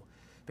evil.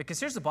 Because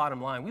here's the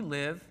bottom line. We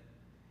live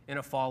in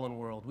a fallen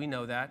world. We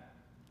know that.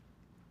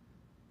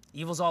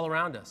 Evil's all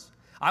around us.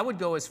 I would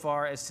go as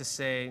far as to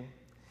say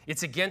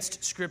it's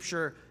against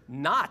Scripture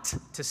not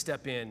to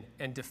step in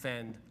and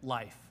defend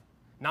life,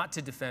 not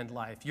to defend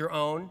life, your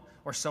own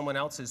or someone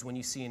else's, when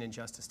you see an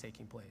injustice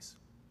taking place.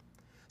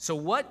 So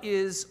what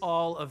is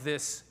all of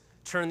this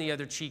turn the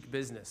other cheek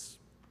business?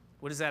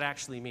 What does that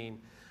actually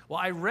mean? Well,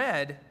 I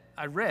read,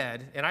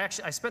 and I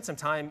spent some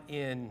time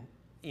in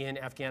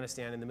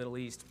Afghanistan, in the Middle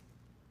East,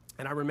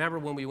 and I remember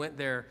when we went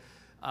there,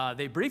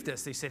 they briefed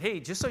us. They said, hey,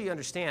 just so you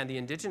understand, the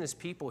indigenous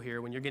people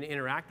here, when you're going to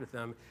interact with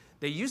them,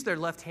 they use their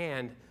left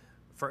hand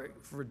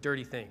for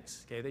dirty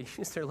things. Okay, they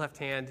use their left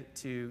hand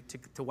to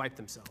wipe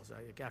themselves,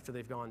 right, after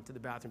they've gone to the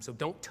bathroom. So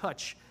don't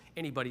touch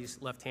anybody's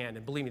left hand.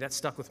 And believe me, that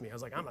stuck with me. I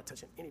was like, I'm not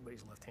touching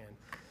anybody's left hand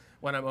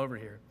when I'm over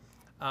here.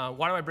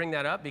 Why do I bring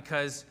that up?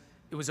 Because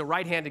it was a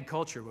right-handed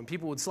culture. When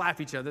people would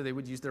slap each other, they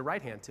would use their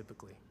right hand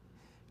typically.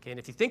 Okay, and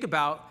if you think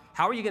about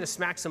how are you going to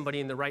smack somebody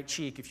in the right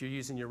cheek if you're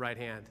using your right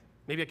hand?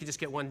 Maybe I could just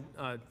get one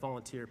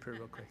volunteer up here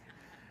real quick.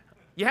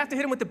 You have to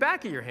hit them with the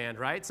back of your hand,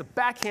 right? It's a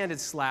backhanded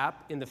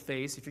slap in the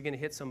face if you're going to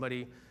hit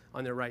somebody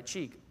on their right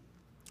cheek.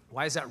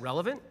 Why is that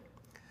relevant?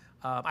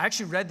 I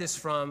actually read this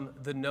from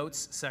the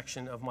notes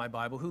section of my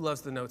Bible. Who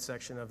loves the notes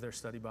section of their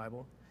study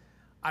Bible?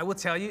 I will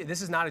tell you,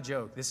 this is not a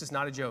joke. This is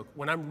not a joke.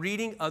 When I'm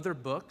reading other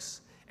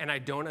books and I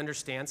don't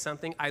understand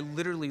something, I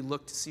literally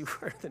look to see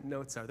where the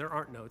notes are. There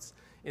aren't notes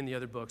in the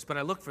other books, but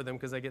I look for them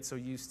because I get so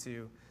used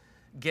to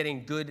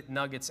getting good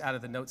nuggets out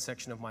of the notes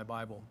section of my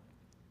Bible.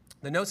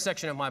 The notes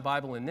section of my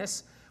Bible in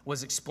this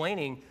was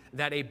explaining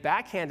that a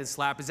backhanded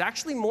slap is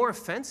actually more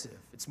offensive.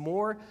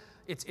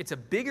 It's a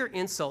bigger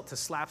insult to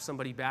slap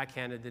somebody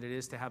backhanded than it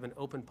is to have an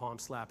open palm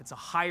slap. It's a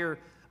higher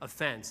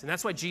offense. And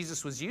that's why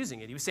Jesus was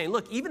using it. He was saying,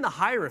 look, even the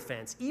higher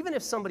offense, even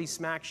if somebody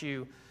smacks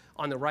you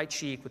on the right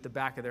cheek with the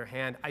back of their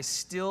hand, I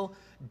still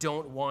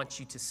don't want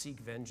you to seek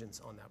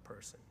vengeance on that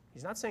person.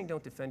 He's not saying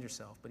don't defend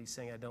yourself, but he's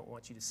saying I don't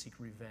want you to seek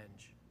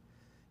revenge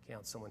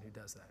on someone who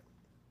does that.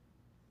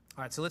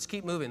 All right, so let's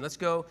keep moving. Let's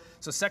go.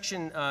 So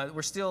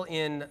we're still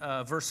in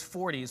verse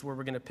 40 is where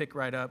we're going to pick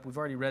right up. We've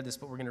already read this,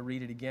 but we're going to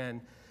read it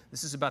again.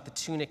 This is about the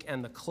tunic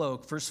and the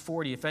cloak. Verse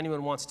 40, if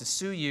anyone wants to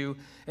sue you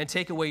and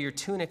take away your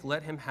tunic,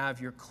 let him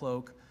have your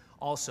cloak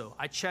also.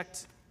 I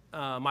checked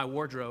my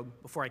wardrobe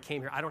before I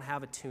came here. I don't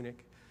have a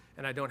tunic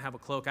and I don't have a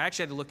cloak. I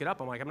actually had to look it up.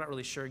 I'm not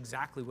really sure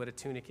exactly what a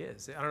tunic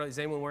is. I don't know, is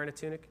anyone wearing a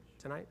tunic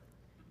tonight?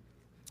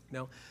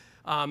 No?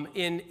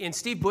 In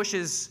Steve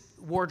Busch's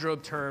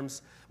wardrobe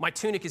terms, my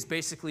tunic is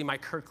basically my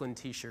Kirkland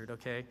t-shirt,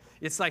 okay?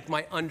 It's like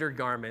my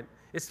undergarment.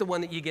 It's the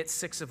one that you get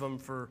 6 of them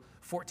for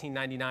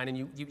 $14.99, and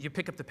you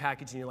pick up the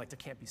package and you're like, there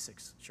can't be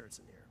 6 shirts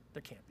in here.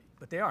 There can't be.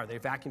 But they are. They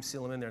vacuum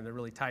seal them in there and they're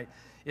really tight.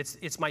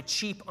 It's my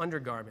cheap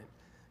undergarment,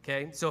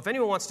 okay? So if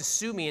anyone wants to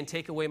sue me and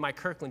take away my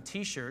Kirkland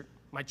t-shirt,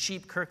 my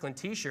cheap Kirkland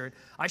t-shirt,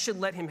 I should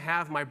let him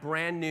have my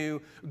brand new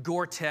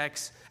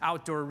Gore-Tex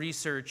outdoor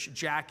research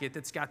jacket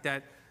that's got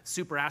that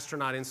super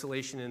astronaut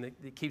insulation and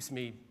it keeps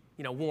me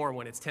warm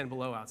when it's 10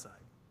 below outside.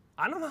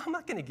 I don't know. I'm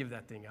not going to give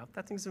that thing up.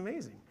 That thing's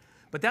amazing.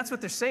 But that's what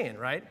they're saying,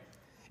 right?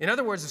 In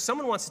other words, if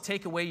someone wants to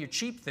take away your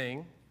cheap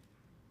thing,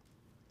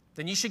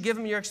 then you should give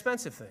them your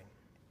expensive thing.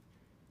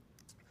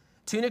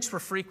 Tunics were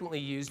frequently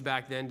used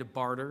back then to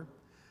barter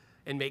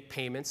and make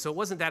payments, so it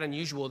wasn't that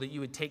unusual that you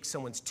would take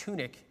someone's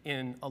tunic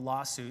in a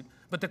lawsuit.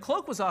 But the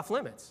cloak was off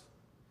limits.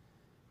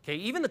 Okay,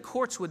 even the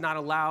courts would not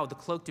allow the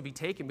cloak to be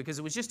taken because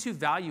it was just too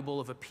valuable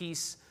of a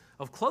piece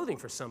of clothing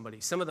for somebody.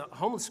 Some of the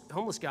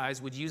homeless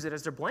guys would use it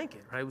as their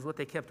blanket, right? It was what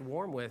they kept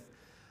warm with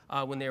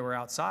when they were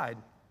outside.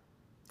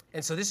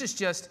 And so this is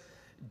just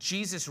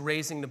Jesus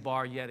raising the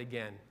bar yet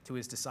again to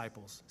his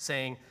disciples,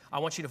 saying, I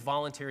want you to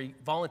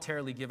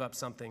voluntarily give up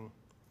something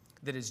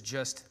that is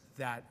just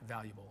that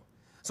valuable.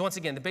 So once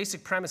again, the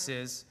basic premise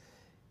is,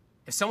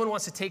 if someone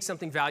wants to take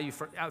something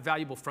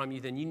valuable from you,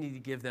 then you need to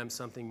give them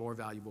something more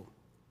valuable.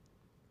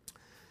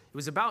 It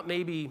was about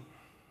maybe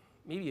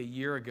a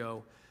year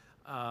ago,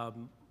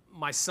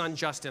 my son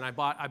Justin, I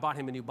bought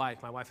him a new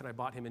bike. My wife and I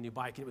bought him a new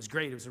bike, and it was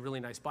great. It was a really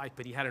nice bike,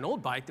 but he had an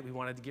old bike that we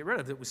wanted to get rid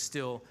of that was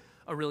still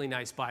a really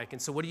nice bike.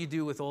 And so what do you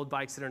do with old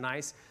bikes that are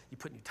nice? You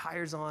put new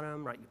tires on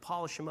them, right? You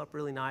polish them up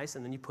really nice,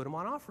 and then you put them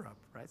on OfferUp,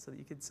 right? So that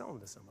you could sell them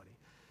to somebody.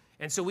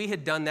 And so we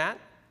had done that.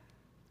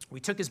 We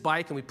took his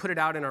bike and we put it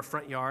out in our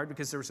front yard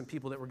because there were some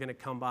people that were going to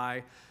come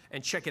by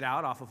and check it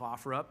out off of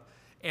OfferUp.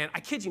 And I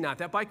kid you not,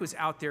 that bike was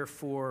out there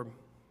for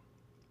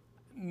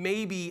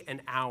maybe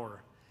an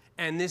hour.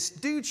 And this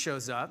dude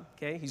shows up,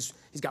 okay? He's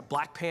got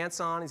black pants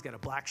on, he's got a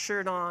black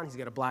shirt on, he's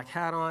got a black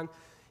hat on.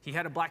 He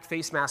had a black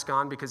face mask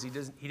on because he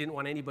didn't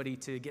want anybody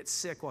to get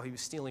sick while he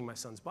was stealing my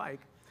son's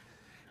bike.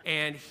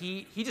 And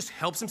he just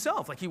helps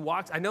himself. Like he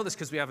walks, I know this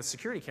because we have a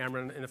security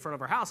camera in the front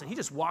of our house, and he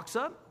just walks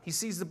up, he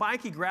sees the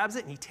bike, he grabs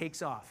it, and he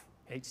takes off.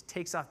 Okay? He just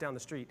takes off down the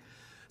street.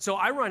 So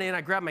I run in,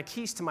 I grab my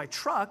keys to my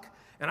truck,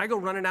 and I go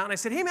running out, and I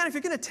said, hey man, if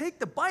you're gonna take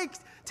the bike,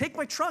 take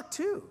my truck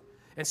too.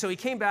 And so he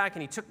came back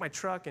and he took my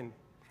truck, and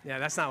yeah,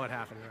 that's not what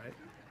happened, right?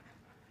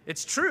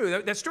 It's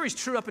true, that story's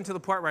true up until the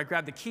part where I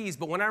grabbed the keys,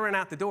 but when I ran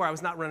out the door, I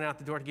was not running out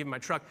the door to give him my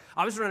truck.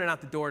 I was running out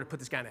the door to put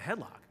this guy in a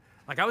headlock.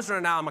 Like I was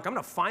running out, I'm like, I'm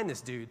gonna find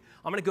this dude.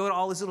 I'm gonna go to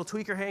all his little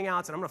tweaker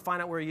hangouts and I'm gonna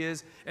find out where he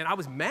is. And I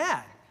was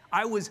mad.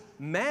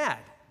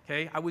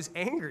 Okay? I was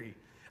angry.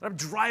 And I'm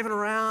driving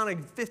around,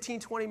 like 15,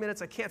 20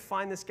 minutes, I can't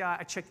find this guy.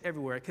 I checked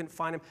everywhere, I couldn't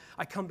find him.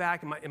 I come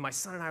back and my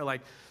son and I are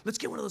like, let's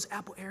get one of those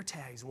Apple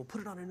AirTags and we'll put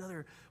it on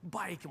another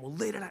bike and we'll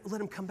let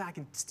him come back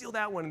and steal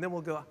that one and then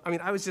we'll go. I mean,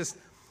 I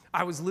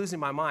was losing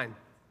my mind.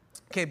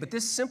 Okay, but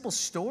this simple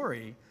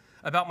story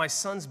about my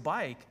son's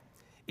bike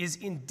is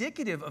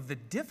indicative of the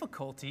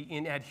difficulty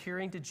in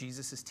adhering to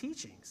Jesus'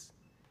 teachings.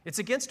 It's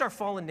against our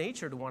fallen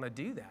nature to want to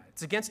do that.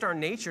 It's against our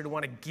nature to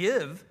want to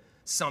give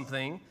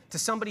something to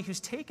somebody who's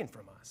taken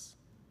from us,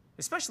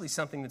 especially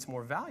something that's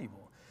more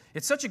valuable.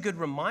 It's such a good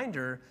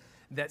reminder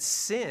that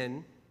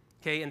sin,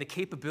 okay, and the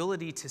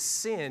capability to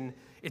sin,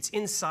 it's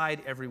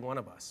inside every one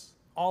of us,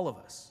 all of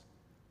us.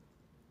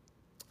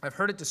 I've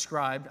heard it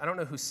described, I don't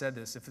know who said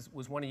this. If it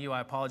was one of you, I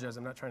apologize.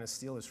 I'm not trying to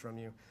steal this from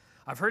you.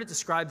 I've heard it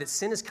described that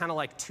sin is kind of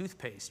like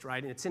toothpaste,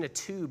 right? And it's in a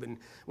tube, and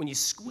when you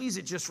squeeze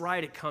it just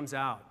right, it comes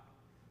out.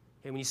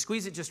 And when you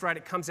squeeze it just right,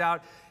 it comes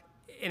out,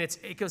 and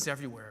it goes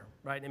everywhere,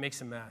 right? And it makes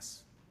a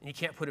mess. And you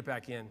can't put it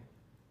back in.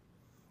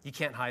 You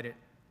can't hide it.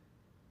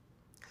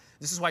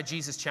 This is why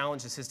Jesus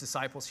challenges his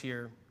disciples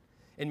here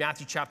in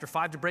Matthew chapter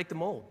 5 to break the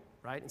mold,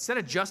 right? Instead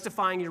of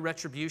justifying your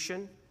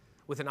retribution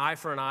with an eye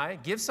for an eye,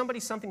 give somebody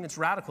something that's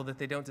radical that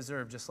they don't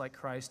deserve, just like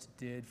Christ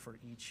did for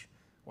each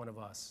one of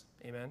us.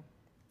 Amen?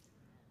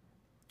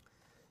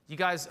 You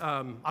guys,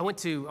 I went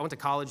to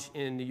college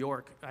in New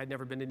York. I had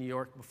never been to New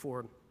York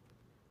before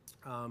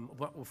I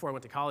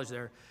went to college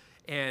there.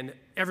 And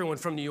everyone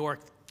from New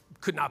York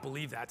could not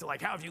believe that. They're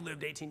like, how have you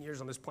lived 18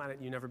 years on this planet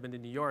and you've never been to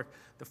New York?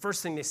 The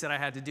first thing they said I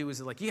had to do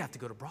was like, you have to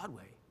go to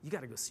Broadway. You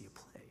got to go see a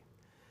play.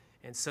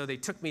 And so they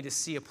took me to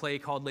see a play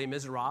called Les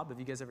Miserables. Have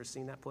you guys ever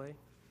seen that play?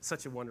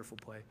 Such a wonderful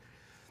play.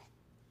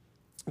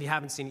 If you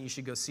haven't seen it, you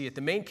should go see it.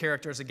 The main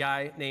character is a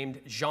guy named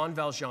Jean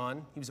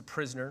Valjean. He was a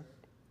prisoner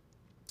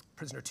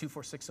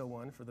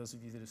 24601, for those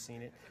of you that have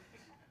seen it.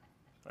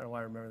 I don't know why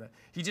I remember that.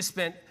 He just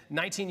spent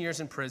 19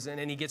 years in prison,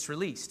 and he gets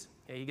released.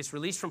 Okay, he gets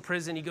released from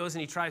prison. He goes and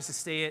he tries to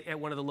stay at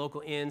one of the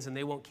local inns, and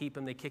they won't keep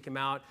him. They kick him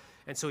out.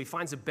 And so he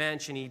finds a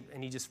bench, and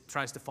he just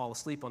tries to fall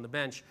asleep on the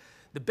bench.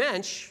 The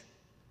bench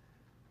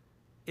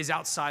is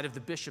outside of the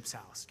bishop's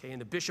house. Okay,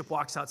 and the bishop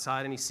walks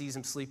outside, and he sees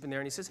him sleeping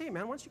there, and he says, hey,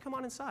 man, why don't you come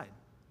on inside?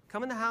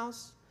 Come in the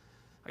house.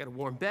 I got a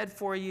warm bed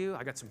for you.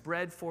 I got some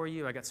bread for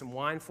you. I got some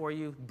wine for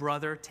you.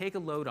 Brother, take a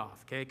load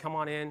off, okay? Come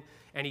on in.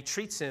 And he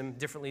treats him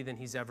differently than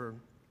he's ever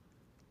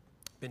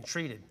been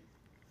treated.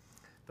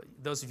 But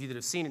those of you that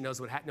have seen it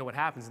know what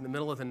happens. In the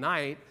middle of the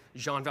night,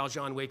 Jean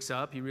Valjean wakes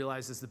up. He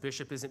realizes the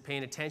bishop isn't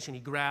paying attention. He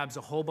grabs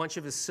a whole bunch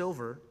of his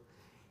silver,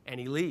 and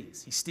he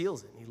leaves. He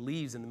steals it. He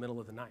leaves in the middle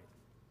of the night.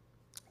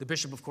 The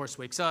bishop, of course,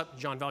 wakes up.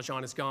 Jean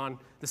Valjean is gone.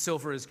 The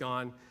silver is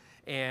gone.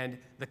 And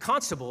the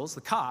constables,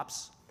 the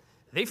cops,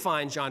 they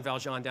find Jean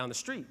Valjean down the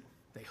street.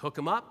 They hook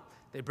him up,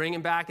 they bring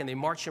him back, and they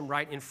march him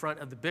right in front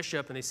of the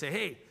bishop, and they say,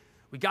 hey,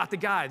 we got the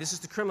guy. This is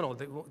the criminal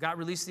that got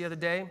released the other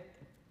day,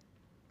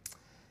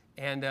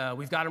 and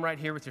we've got him right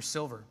here with your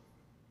silver.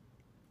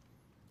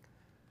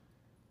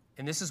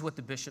 And this is what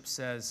the bishop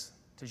says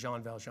to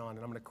Jean Valjean, and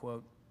I'm going to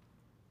quote.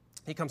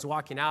 He comes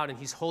walking out, and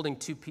he's holding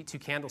two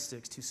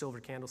candlesticks, two silver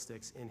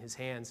candlesticks in his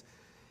hands,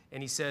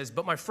 and he says,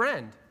 but my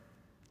friend,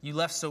 you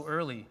left so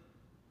early.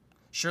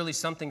 Surely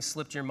something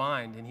slipped your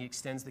mind, and he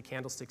extends the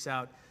candlesticks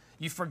out.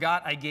 You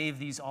forgot I gave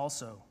these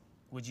also.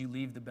 Would you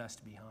leave the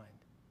best behind?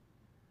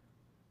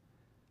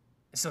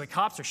 And so the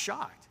cops are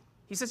shocked.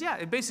 He says,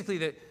 yeah, basically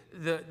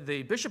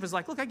the bishop is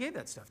like, look, I gave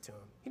that stuff to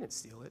him. He didn't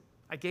steal it.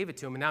 I gave it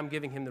to him, and now I'm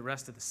giving him the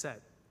rest of the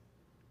set.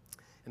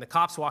 And the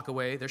cops walk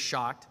away. They're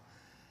shocked.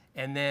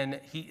 And then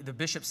the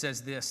bishop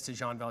says this to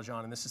Jean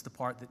Valjean, and this is the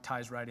part that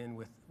ties right in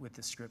with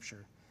the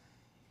scripture.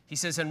 He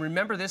says, and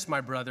remember this,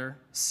 my brother,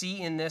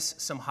 see in this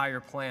some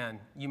higher plan.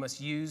 You must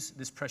use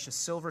this precious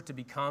silver to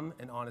become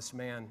an honest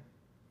man.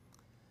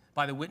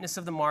 By the witness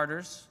of the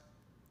martyrs,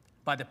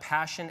 by the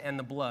passion and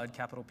the blood,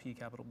 capital P,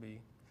 capital B,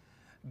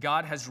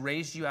 God has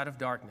raised you out of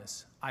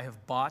darkness. I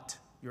have bought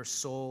your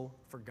soul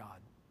for God.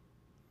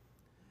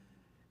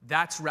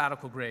 That's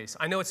radical grace.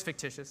 I know it's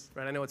fictitious,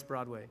 right? I know it's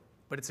Broadway,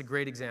 but it's a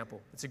great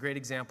example. It's a great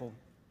example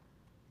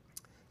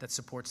that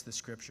supports the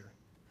scripture.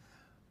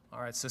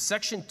 All right, so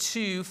section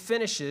 2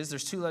 finishes.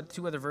 There's two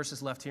other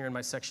verses left here in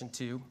my section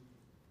 2.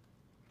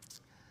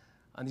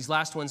 And these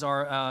last ones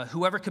are,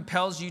 whoever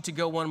compels you to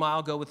go 1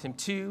 mile, go with him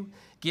 2.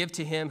 Give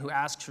to him who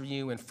asks for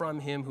you, and from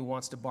him who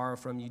wants to borrow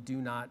from you, do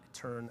not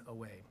turn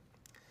away.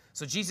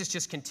 So Jesus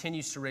just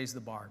continues to raise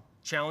the bar,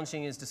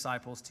 challenging his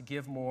disciples to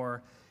give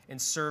more and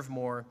serve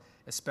more,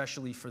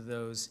 especially for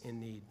those in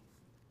need.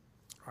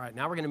 All right,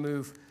 now we're going to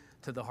move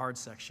to the hard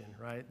section,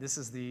 right? This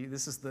is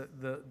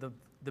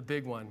the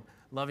big one,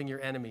 loving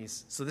your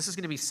enemies. So this is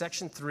going to be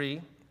section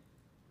 3.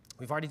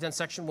 We've already done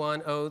section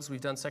 1, oaths.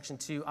 We've done section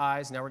 2,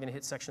 eyes. Now we're going to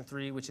hit section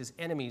 3, which is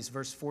enemies,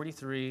 verse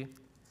 43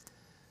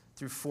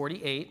 through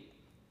 48.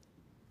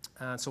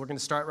 So we're going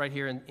to start right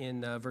here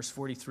in verse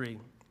 43.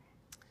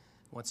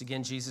 Once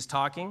again, Jesus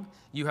talking.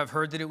 You have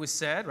heard that it was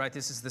said, right?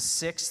 This is the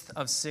 6th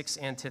of 6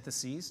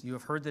 antitheses. You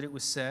have heard that it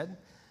was said,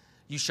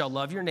 you shall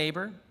love your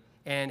neighbor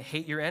and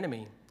hate your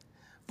enemy.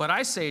 But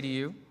I say to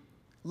you,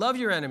 love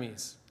your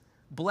enemies.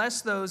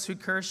 Bless those who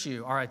curse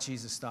you. All right,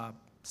 Jesus, stop.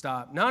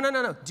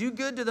 No. Do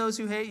good to those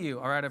who hate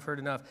you. All right, I've heard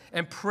enough.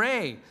 And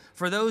pray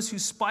for those who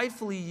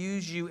spitefully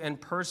use you and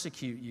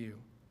persecute you,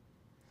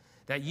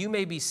 that you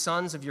may be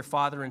sons of your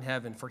Father in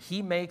heaven. For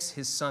he makes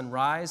his sun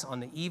rise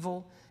on the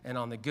evil and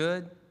on the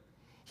good.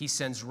 He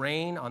sends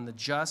rain on the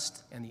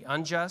just and the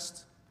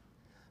unjust.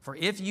 For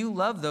if you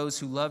love those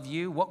who love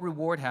you, what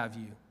reward have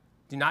you?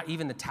 Do not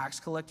even the tax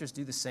collectors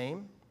do the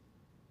same?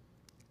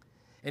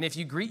 And if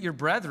you greet your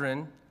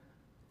brethren,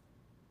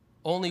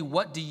 only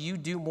what do you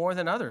do more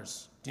than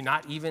others? Do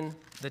not even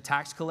the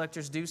tax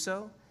collectors do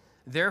so?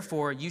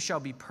 Therefore, you shall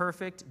be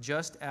perfect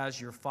just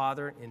as your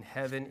Father in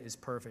heaven is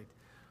perfect.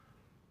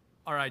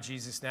 All right,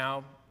 Jesus,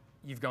 now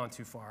you've gone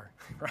too far,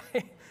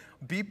 right?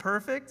 Be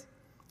perfect?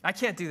 I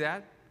can't do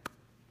that.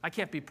 I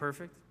can't be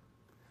perfect.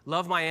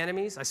 Love my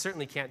enemies? I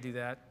certainly can't do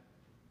that.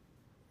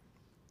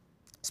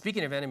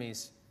 Speaking of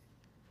enemies,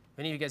 have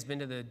any of you guys been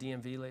to the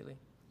DMV lately?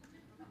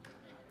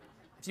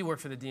 If you work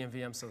for the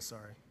DMV, I'm so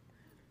sorry.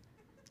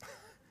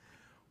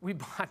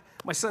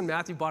 My son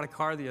Matthew bought a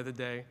car the other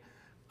day,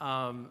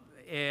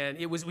 and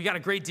we got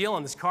a great deal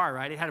on this car,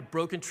 right? It had a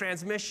broken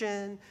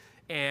transmission,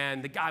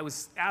 and the guy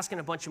was asking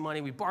a bunch of money.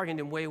 We bargained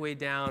him way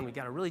down. We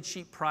got a really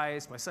cheap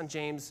price. My son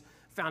James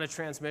found a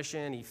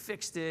transmission. He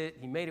fixed it.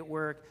 He made it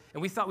work.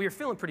 And we thought we were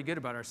feeling pretty good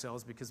about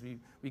ourselves because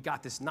we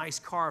got this nice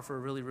car for a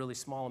really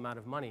small amount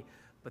of money.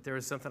 But there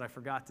was something I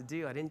forgot to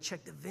do. I didn't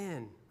check the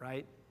VIN,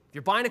 right? If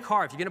you're buying a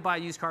car, if you're going to buy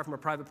a used car from a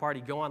private party,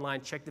 go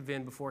online, check the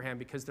VIN beforehand,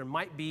 because there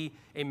might be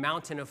a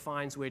mountain of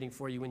fines waiting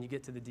for you when you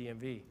get to the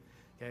DMV,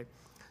 okay?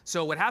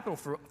 So what happened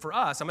for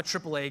us, I'm a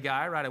AAA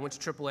guy, right? I went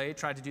to AAA,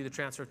 tried to do the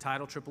transfer of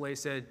title. AAA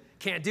said,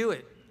 can't do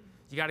it.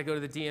 You got to go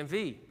to the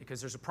DMV because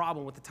there's a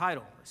problem with the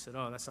title. I said,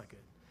 oh, that's not good.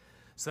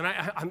 So then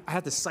I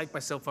had to psych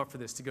myself up for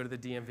this to go to the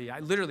DMV.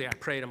 I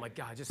prayed. I'm like,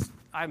 God,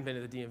 I haven't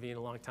been to the DMV in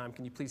a long time.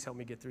 Can you please help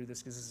me get through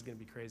this, because this is going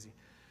to be crazy.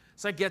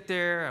 So I get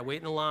there, I wait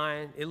in the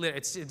line.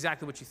 It's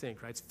exactly what you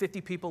think, right? It's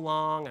 50 people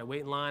long. I wait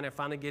in line. I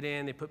finally get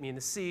in. They put me in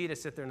the seat. I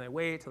sit there and I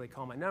wait till they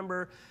call my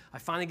number. I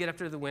finally get up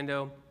to the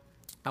window.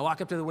 I walk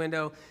up to the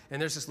window,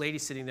 and there's this lady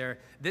sitting there.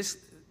 This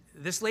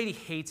lady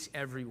hates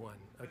everyone,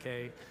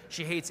 okay?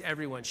 She hates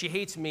everyone. She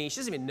hates me.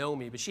 She doesn't even know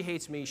me, but she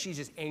hates me. She's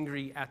just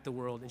angry at the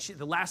world. And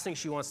the last thing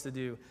she wants to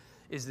do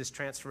is this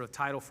transfer of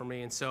title for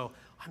me. And so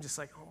I'm just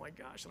like, oh my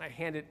gosh. And I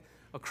hand it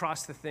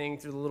across the thing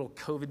through the little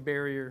COVID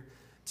barrier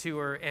to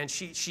her, and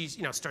she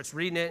starts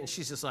reading it, and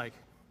she's just like,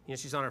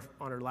 she's on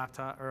her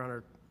laptop or on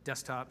her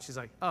desktop. She's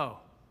like, oh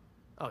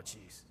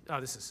geez,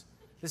 this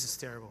is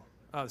terrible.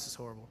 Oh, this is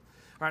horrible.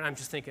 All right, I'm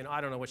just thinking, I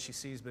don't know what she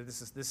sees, but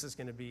this is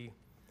going to be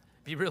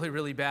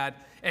really bad.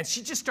 And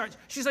she just starts.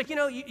 She's like,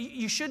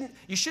 you shouldn't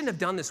have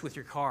done this with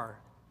your car.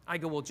 I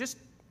go, well, just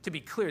to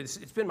be clear, it's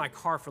been my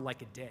car for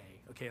like a day.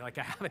 Okay, like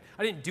I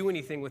didn't do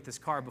anything with this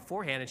car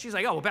beforehand. And she's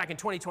like, oh, well, back in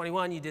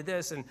 2021, you did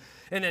this, and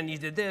then you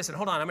did this, and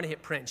hold on, I'm going to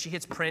hit print. And she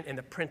hits print, and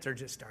the printer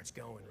just starts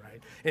going,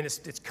 right? And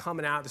it's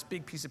coming out, this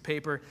big piece of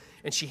paper,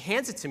 and she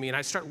hands it to me, and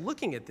I start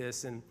looking at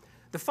this, and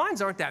the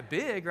fines aren't that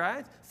big,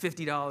 right?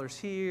 $50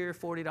 here,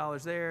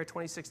 $40 there,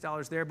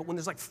 $26 there, but when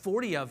there's like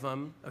 40 of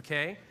them,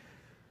 okay,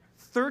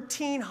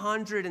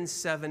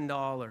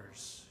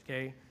 $1,307,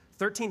 okay?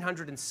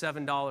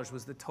 $1,307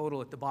 was the total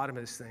at the bottom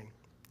of this thing.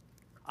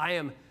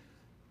 I'm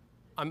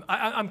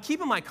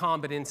keeping my calm,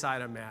 but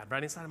inside I'm mad,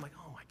 right? Inside I'm like,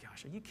 oh my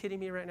gosh, are you kidding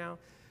me right now?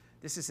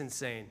 This is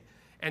insane.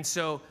 And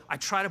so I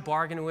try to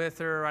bargain with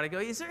her, right? I go,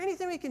 is there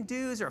anything we can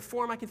do? Is there a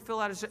form I can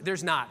fill out?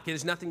 There's not. Okay,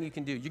 there's nothing you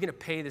can do. You're going to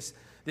pay this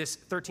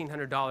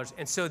 $1,300.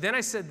 And so then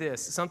I said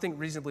this, something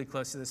reasonably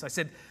close to this. I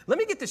said, let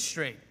me get this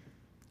straight.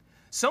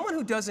 Someone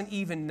who doesn't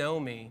even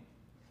know me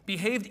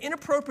behaved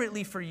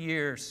inappropriately for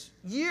years.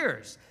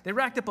 They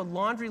racked up a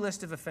laundry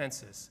list of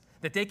offenses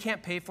that they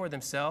can't pay for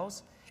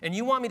themselves, And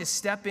you want me to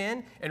step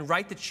in and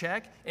write the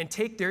check and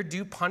take their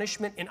due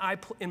punishment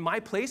in my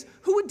place?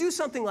 Who would do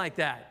something like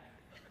that?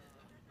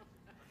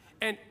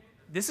 And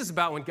this is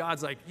about when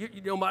God's like,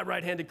 you know my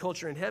right-handed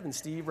culture in heaven,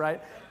 Steve,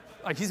 right?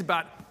 Like he's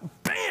about,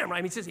 bam, right?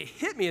 I mean, he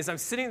hit me as I'm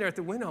sitting there at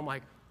the window. I'm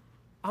like,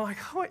 oh,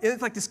 and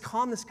it's like this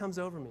calmness comes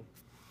over me.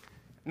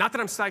 Not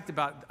that I'm psyched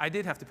about, I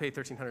did have to pay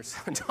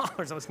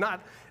 $1,307. I was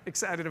not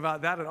excited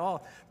about that at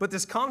all. But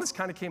this calmness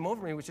kind of came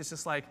over me, which is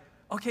just like,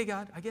 okay,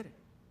 God, I get it.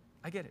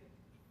 I get it.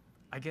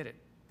 I get it.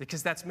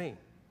 Because that's me.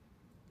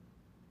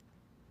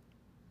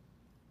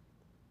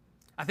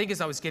 I think as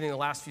I was getting the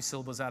last few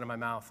syllables out of my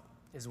mouth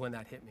is when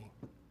that hit me.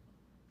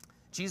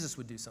 Jesus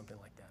would do something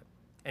like that.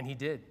 And he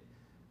did.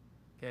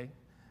 Okay?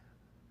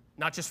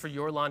 Not just for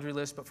your laundry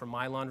list, but for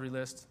my laundry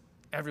list,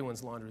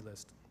 everyone's laundry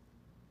list.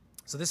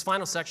 So this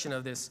final section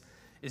of this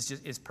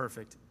is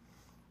perfect.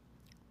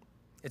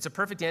 It's a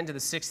perfect end to the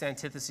 6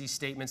 antitheses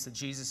statements that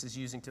Jesus is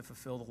using to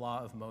fulfill the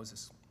law of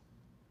Moses.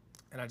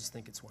 And I just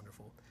think it's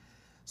wonderful.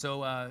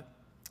 So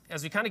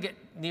as we kind of get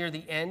near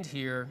the end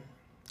here,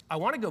 I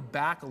want to go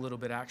back a little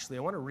bit, actually.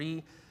 I want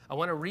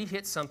to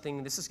re-hit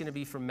something. This is going to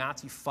be from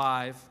Matthew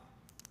 5,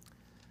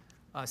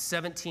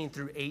 17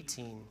 through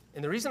 18.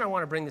 And the reason I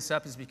want to bring this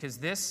up is because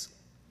this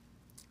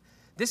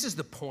is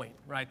the point,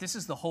 right? This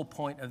is the whole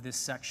point of this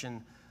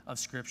section of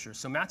Scripture.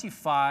 So Matthew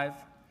 5,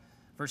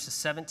 verses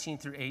 17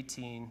 through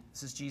 18.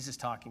 This is Jesus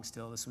talking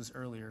still. This was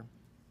earlier.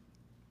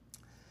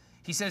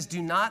 He says,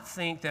 "Do not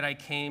think that I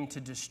came to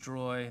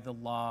destroy the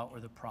law or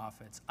the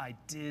prophets. I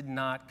did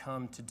not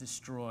come to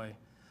destroy,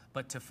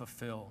 but to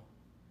fulfill.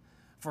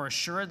 For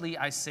assuredly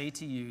I say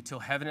to you, till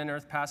heaven and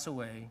earth pass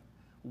away,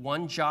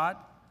 one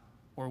jot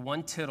or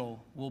one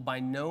tittle will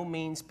by no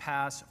means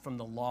pass from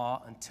the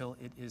law until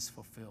it is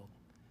fulfilled."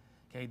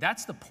 Okay,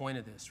 that's the point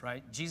of this,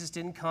 right? Jesus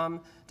didn't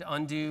come to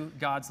undo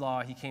God's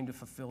law. He came to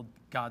fulfill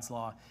God's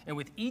law. And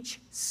with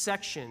each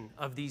section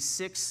of these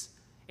 6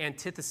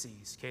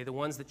 antitheses, okay, the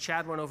ones that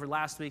Chad went over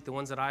last week, the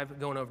ones that I've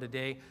gone over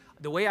today,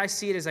 the way I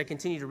see it as I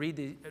continue to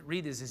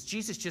read this is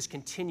Jesus just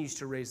continues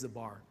to raise the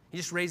bar. He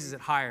just raises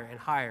it higher and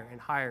higher and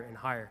higher and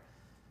higher.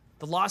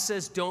 The law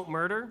says don't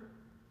murder.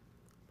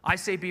 I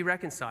say be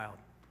reconciled.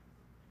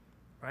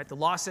 Right? The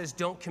law says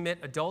don't commit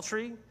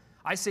adultery.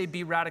 I say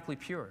be radically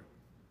pure.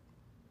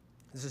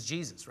 This is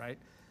Jesus, right?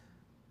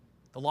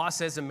 The law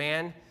says a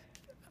man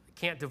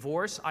can't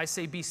divorce. I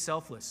say be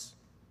selfless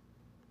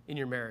in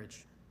your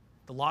marriage.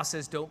 The law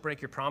says don't break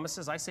your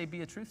promises. I say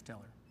be a truth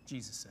teller,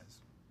 Jesus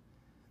says.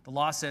 The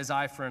law says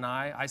eye for an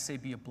eye. I say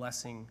be a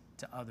blessing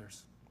to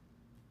others.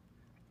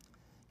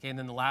 Okay, and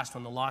then the last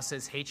one, the law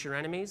says hate your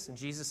enemies. And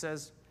Jesus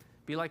says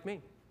be like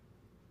me.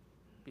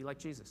 Be like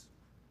Jesus.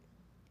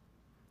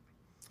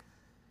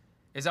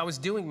 As I was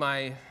doing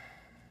my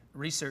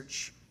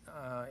research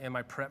and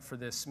my prep for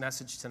this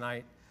message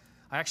tonight,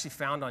 I actually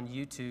found on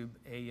YouTube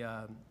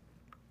a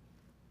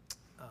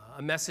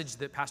message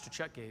that Pastor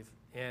Chuck gave.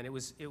 And it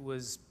was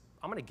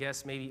I'm going to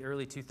guess maybe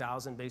early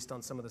 2000 based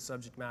on some of the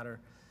subject matter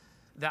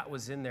that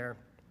was in there.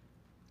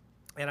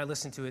 And I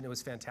listened to it and it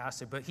was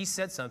fantastic. But he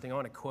said something, I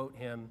want to quote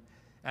him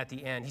at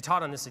the end. He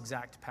taught on this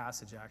exact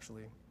passage,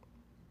 actually. And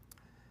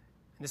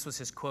this was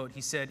his quote.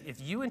 He said, "If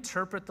you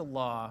interpret the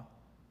law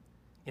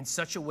in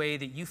such a way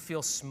that you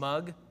feel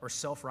smug or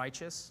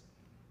self-righteous,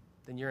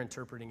 then you're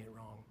interpreting it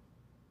wrong."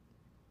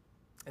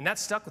 And that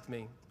stuck with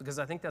me because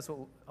I think that's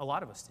what a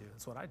lot of us do.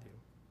 That's what I do.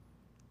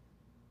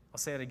 I'll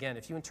say it again.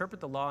 If you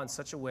interpret the law in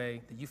such a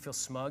way that you feel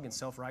smug and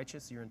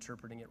self-righteous, you're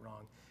interpreting it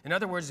wrong. In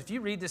other words, if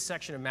you read this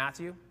section of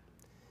Matthew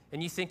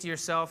and you think to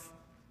yourself,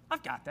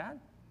 I've got that.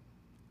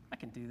 I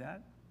can do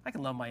that. I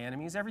can love my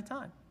enemies every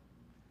time.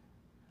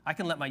 I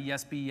can let my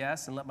yes be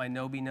yes and let my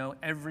no be no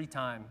every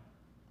time.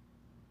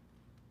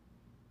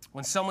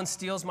 When someone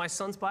steals my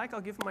son's bike,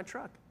 I'll give him my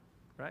truck,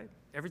 right?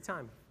 Every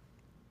time.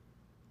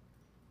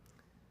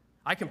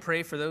 I can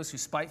pray for those who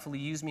spitefully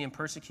use me and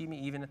persecute me,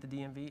 even at the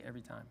DMV,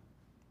 every time.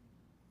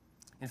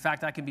 In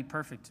fact, I can be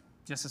perfect,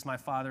 just as my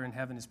Father in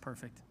heaven is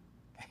perfect.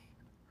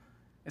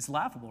 It's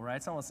laughable,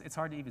 right? It's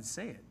hard to even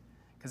say it,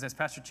 because as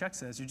Pastor Chuck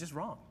says, you're just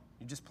wrong.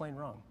 You're just plain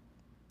wrong.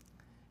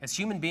 As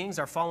human beings,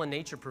 our fallen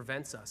nature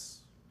prevents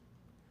us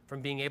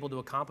from being able to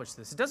accomplish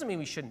this. It doesn't mean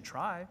we shouldn't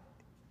try.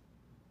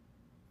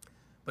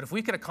 But if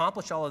we could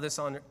accomplish all of this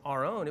on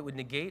our own, it would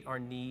negate our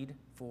need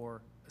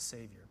for a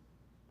Savior.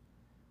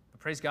 But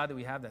praise God that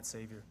we have that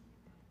Savior.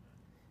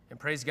 And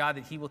praise God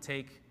that he will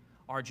take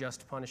our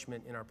just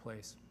punishment in our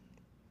place.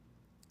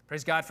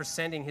 Praise God for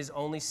sending his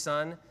only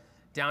Son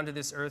down to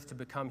this earth to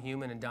become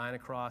human and die on a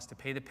cross, to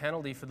pay the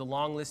penalty for the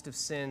long list of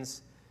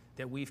sins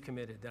that we've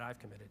committed, that I've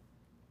committed.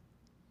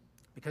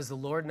 Because the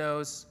Lord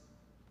knows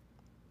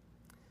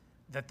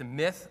that the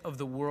myth of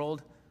the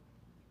world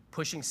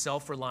pushing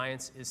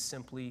self-reliance is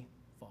simply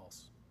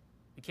false.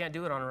 We can't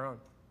do it on our own.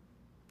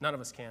 None of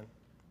us can.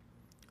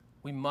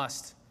 We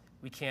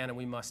can, and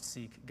we must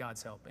seek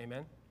God's help.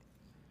 Amen?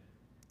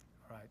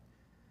 All right.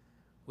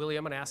 Willie,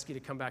 I'm going to ask you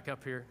to come back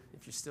up here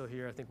if you're still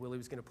here. I think Willie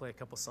was going to play a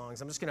couple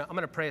songs. I'm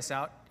going to pray us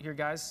out here,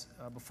 guys,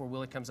 before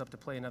Willie comes up to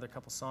play another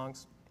couple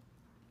songs.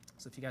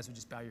 So if you guys would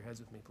just bow your heads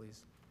with me,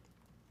 please.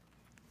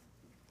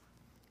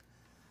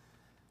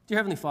 Dear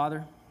Heavenly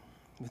Father,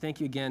 we thank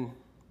you again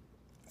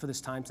for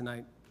this time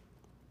tonight.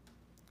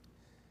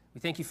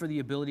 We thank you for the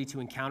ability to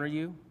encounter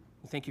you.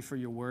 We thank you for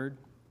your word.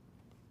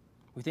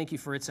 We thank you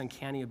for its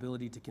uncanny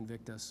ability to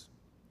convict us.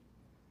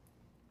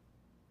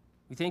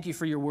 We thank you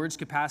for your word's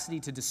capacity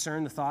to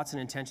discern the thoughts and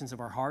intentions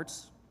of our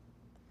hearts.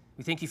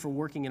 We thank you for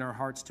working in our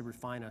hearts to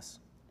refine us.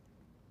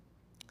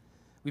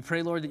 We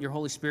pray, Lord, that your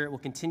Holy Spirit will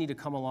continue to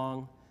come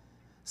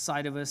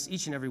alongside of us,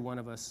 each and every one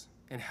of us,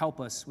 and help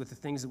us with the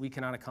things that we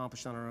cannot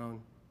accomplish on our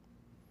own,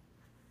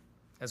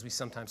 as we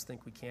sometimes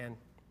think we can.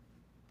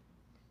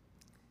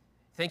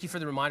 Thank you for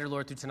the reminder,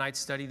 Lord, through tonight's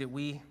study that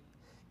we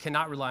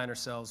cannot rely on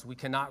ourselves. We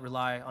cannot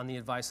rely on the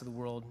advice of the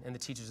world and the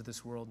teachers of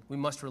this world. We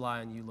must rely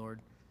on you, Lord.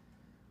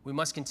 We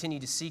must continue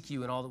to seek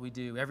you in all that we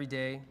do, every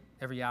day,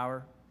 every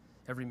hour,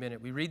 every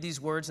minute. We read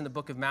these words in the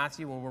book of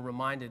Matthew when we're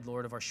reminded,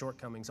 Lord, of our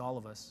shortcomings, all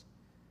of us.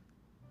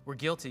 We're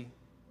guilty,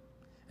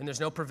 and there's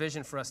no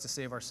provision for us to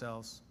save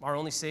ourselves. Our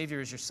only Savior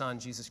is your Son,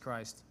 Jesus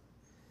Christ,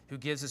 who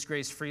gives us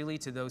grace freely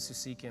to those who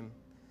seek him.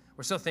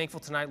 We're so thankful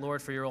tonight, Lord,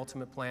 for your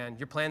ultimate plan,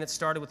 your plan that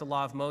started with the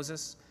law of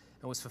Moses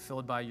and was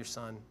fulfilled by your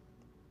Son.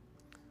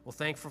 We're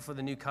thankful for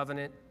the new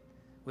covenant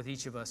with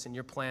each of us and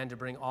your plan to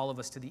bring all of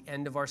us to the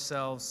end of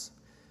ourselves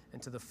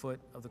and to the foot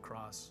of the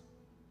cross.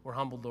 We're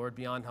humbled, Lord,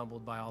 beyond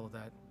humbled by all of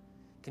that.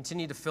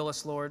 Continue to fill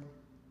us, Lord.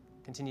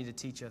 Continue to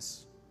teach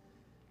us.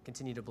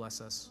 Continue to bless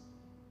us.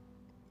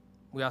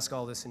 We ask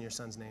all this in your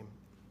Son's name.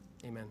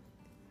 Amen.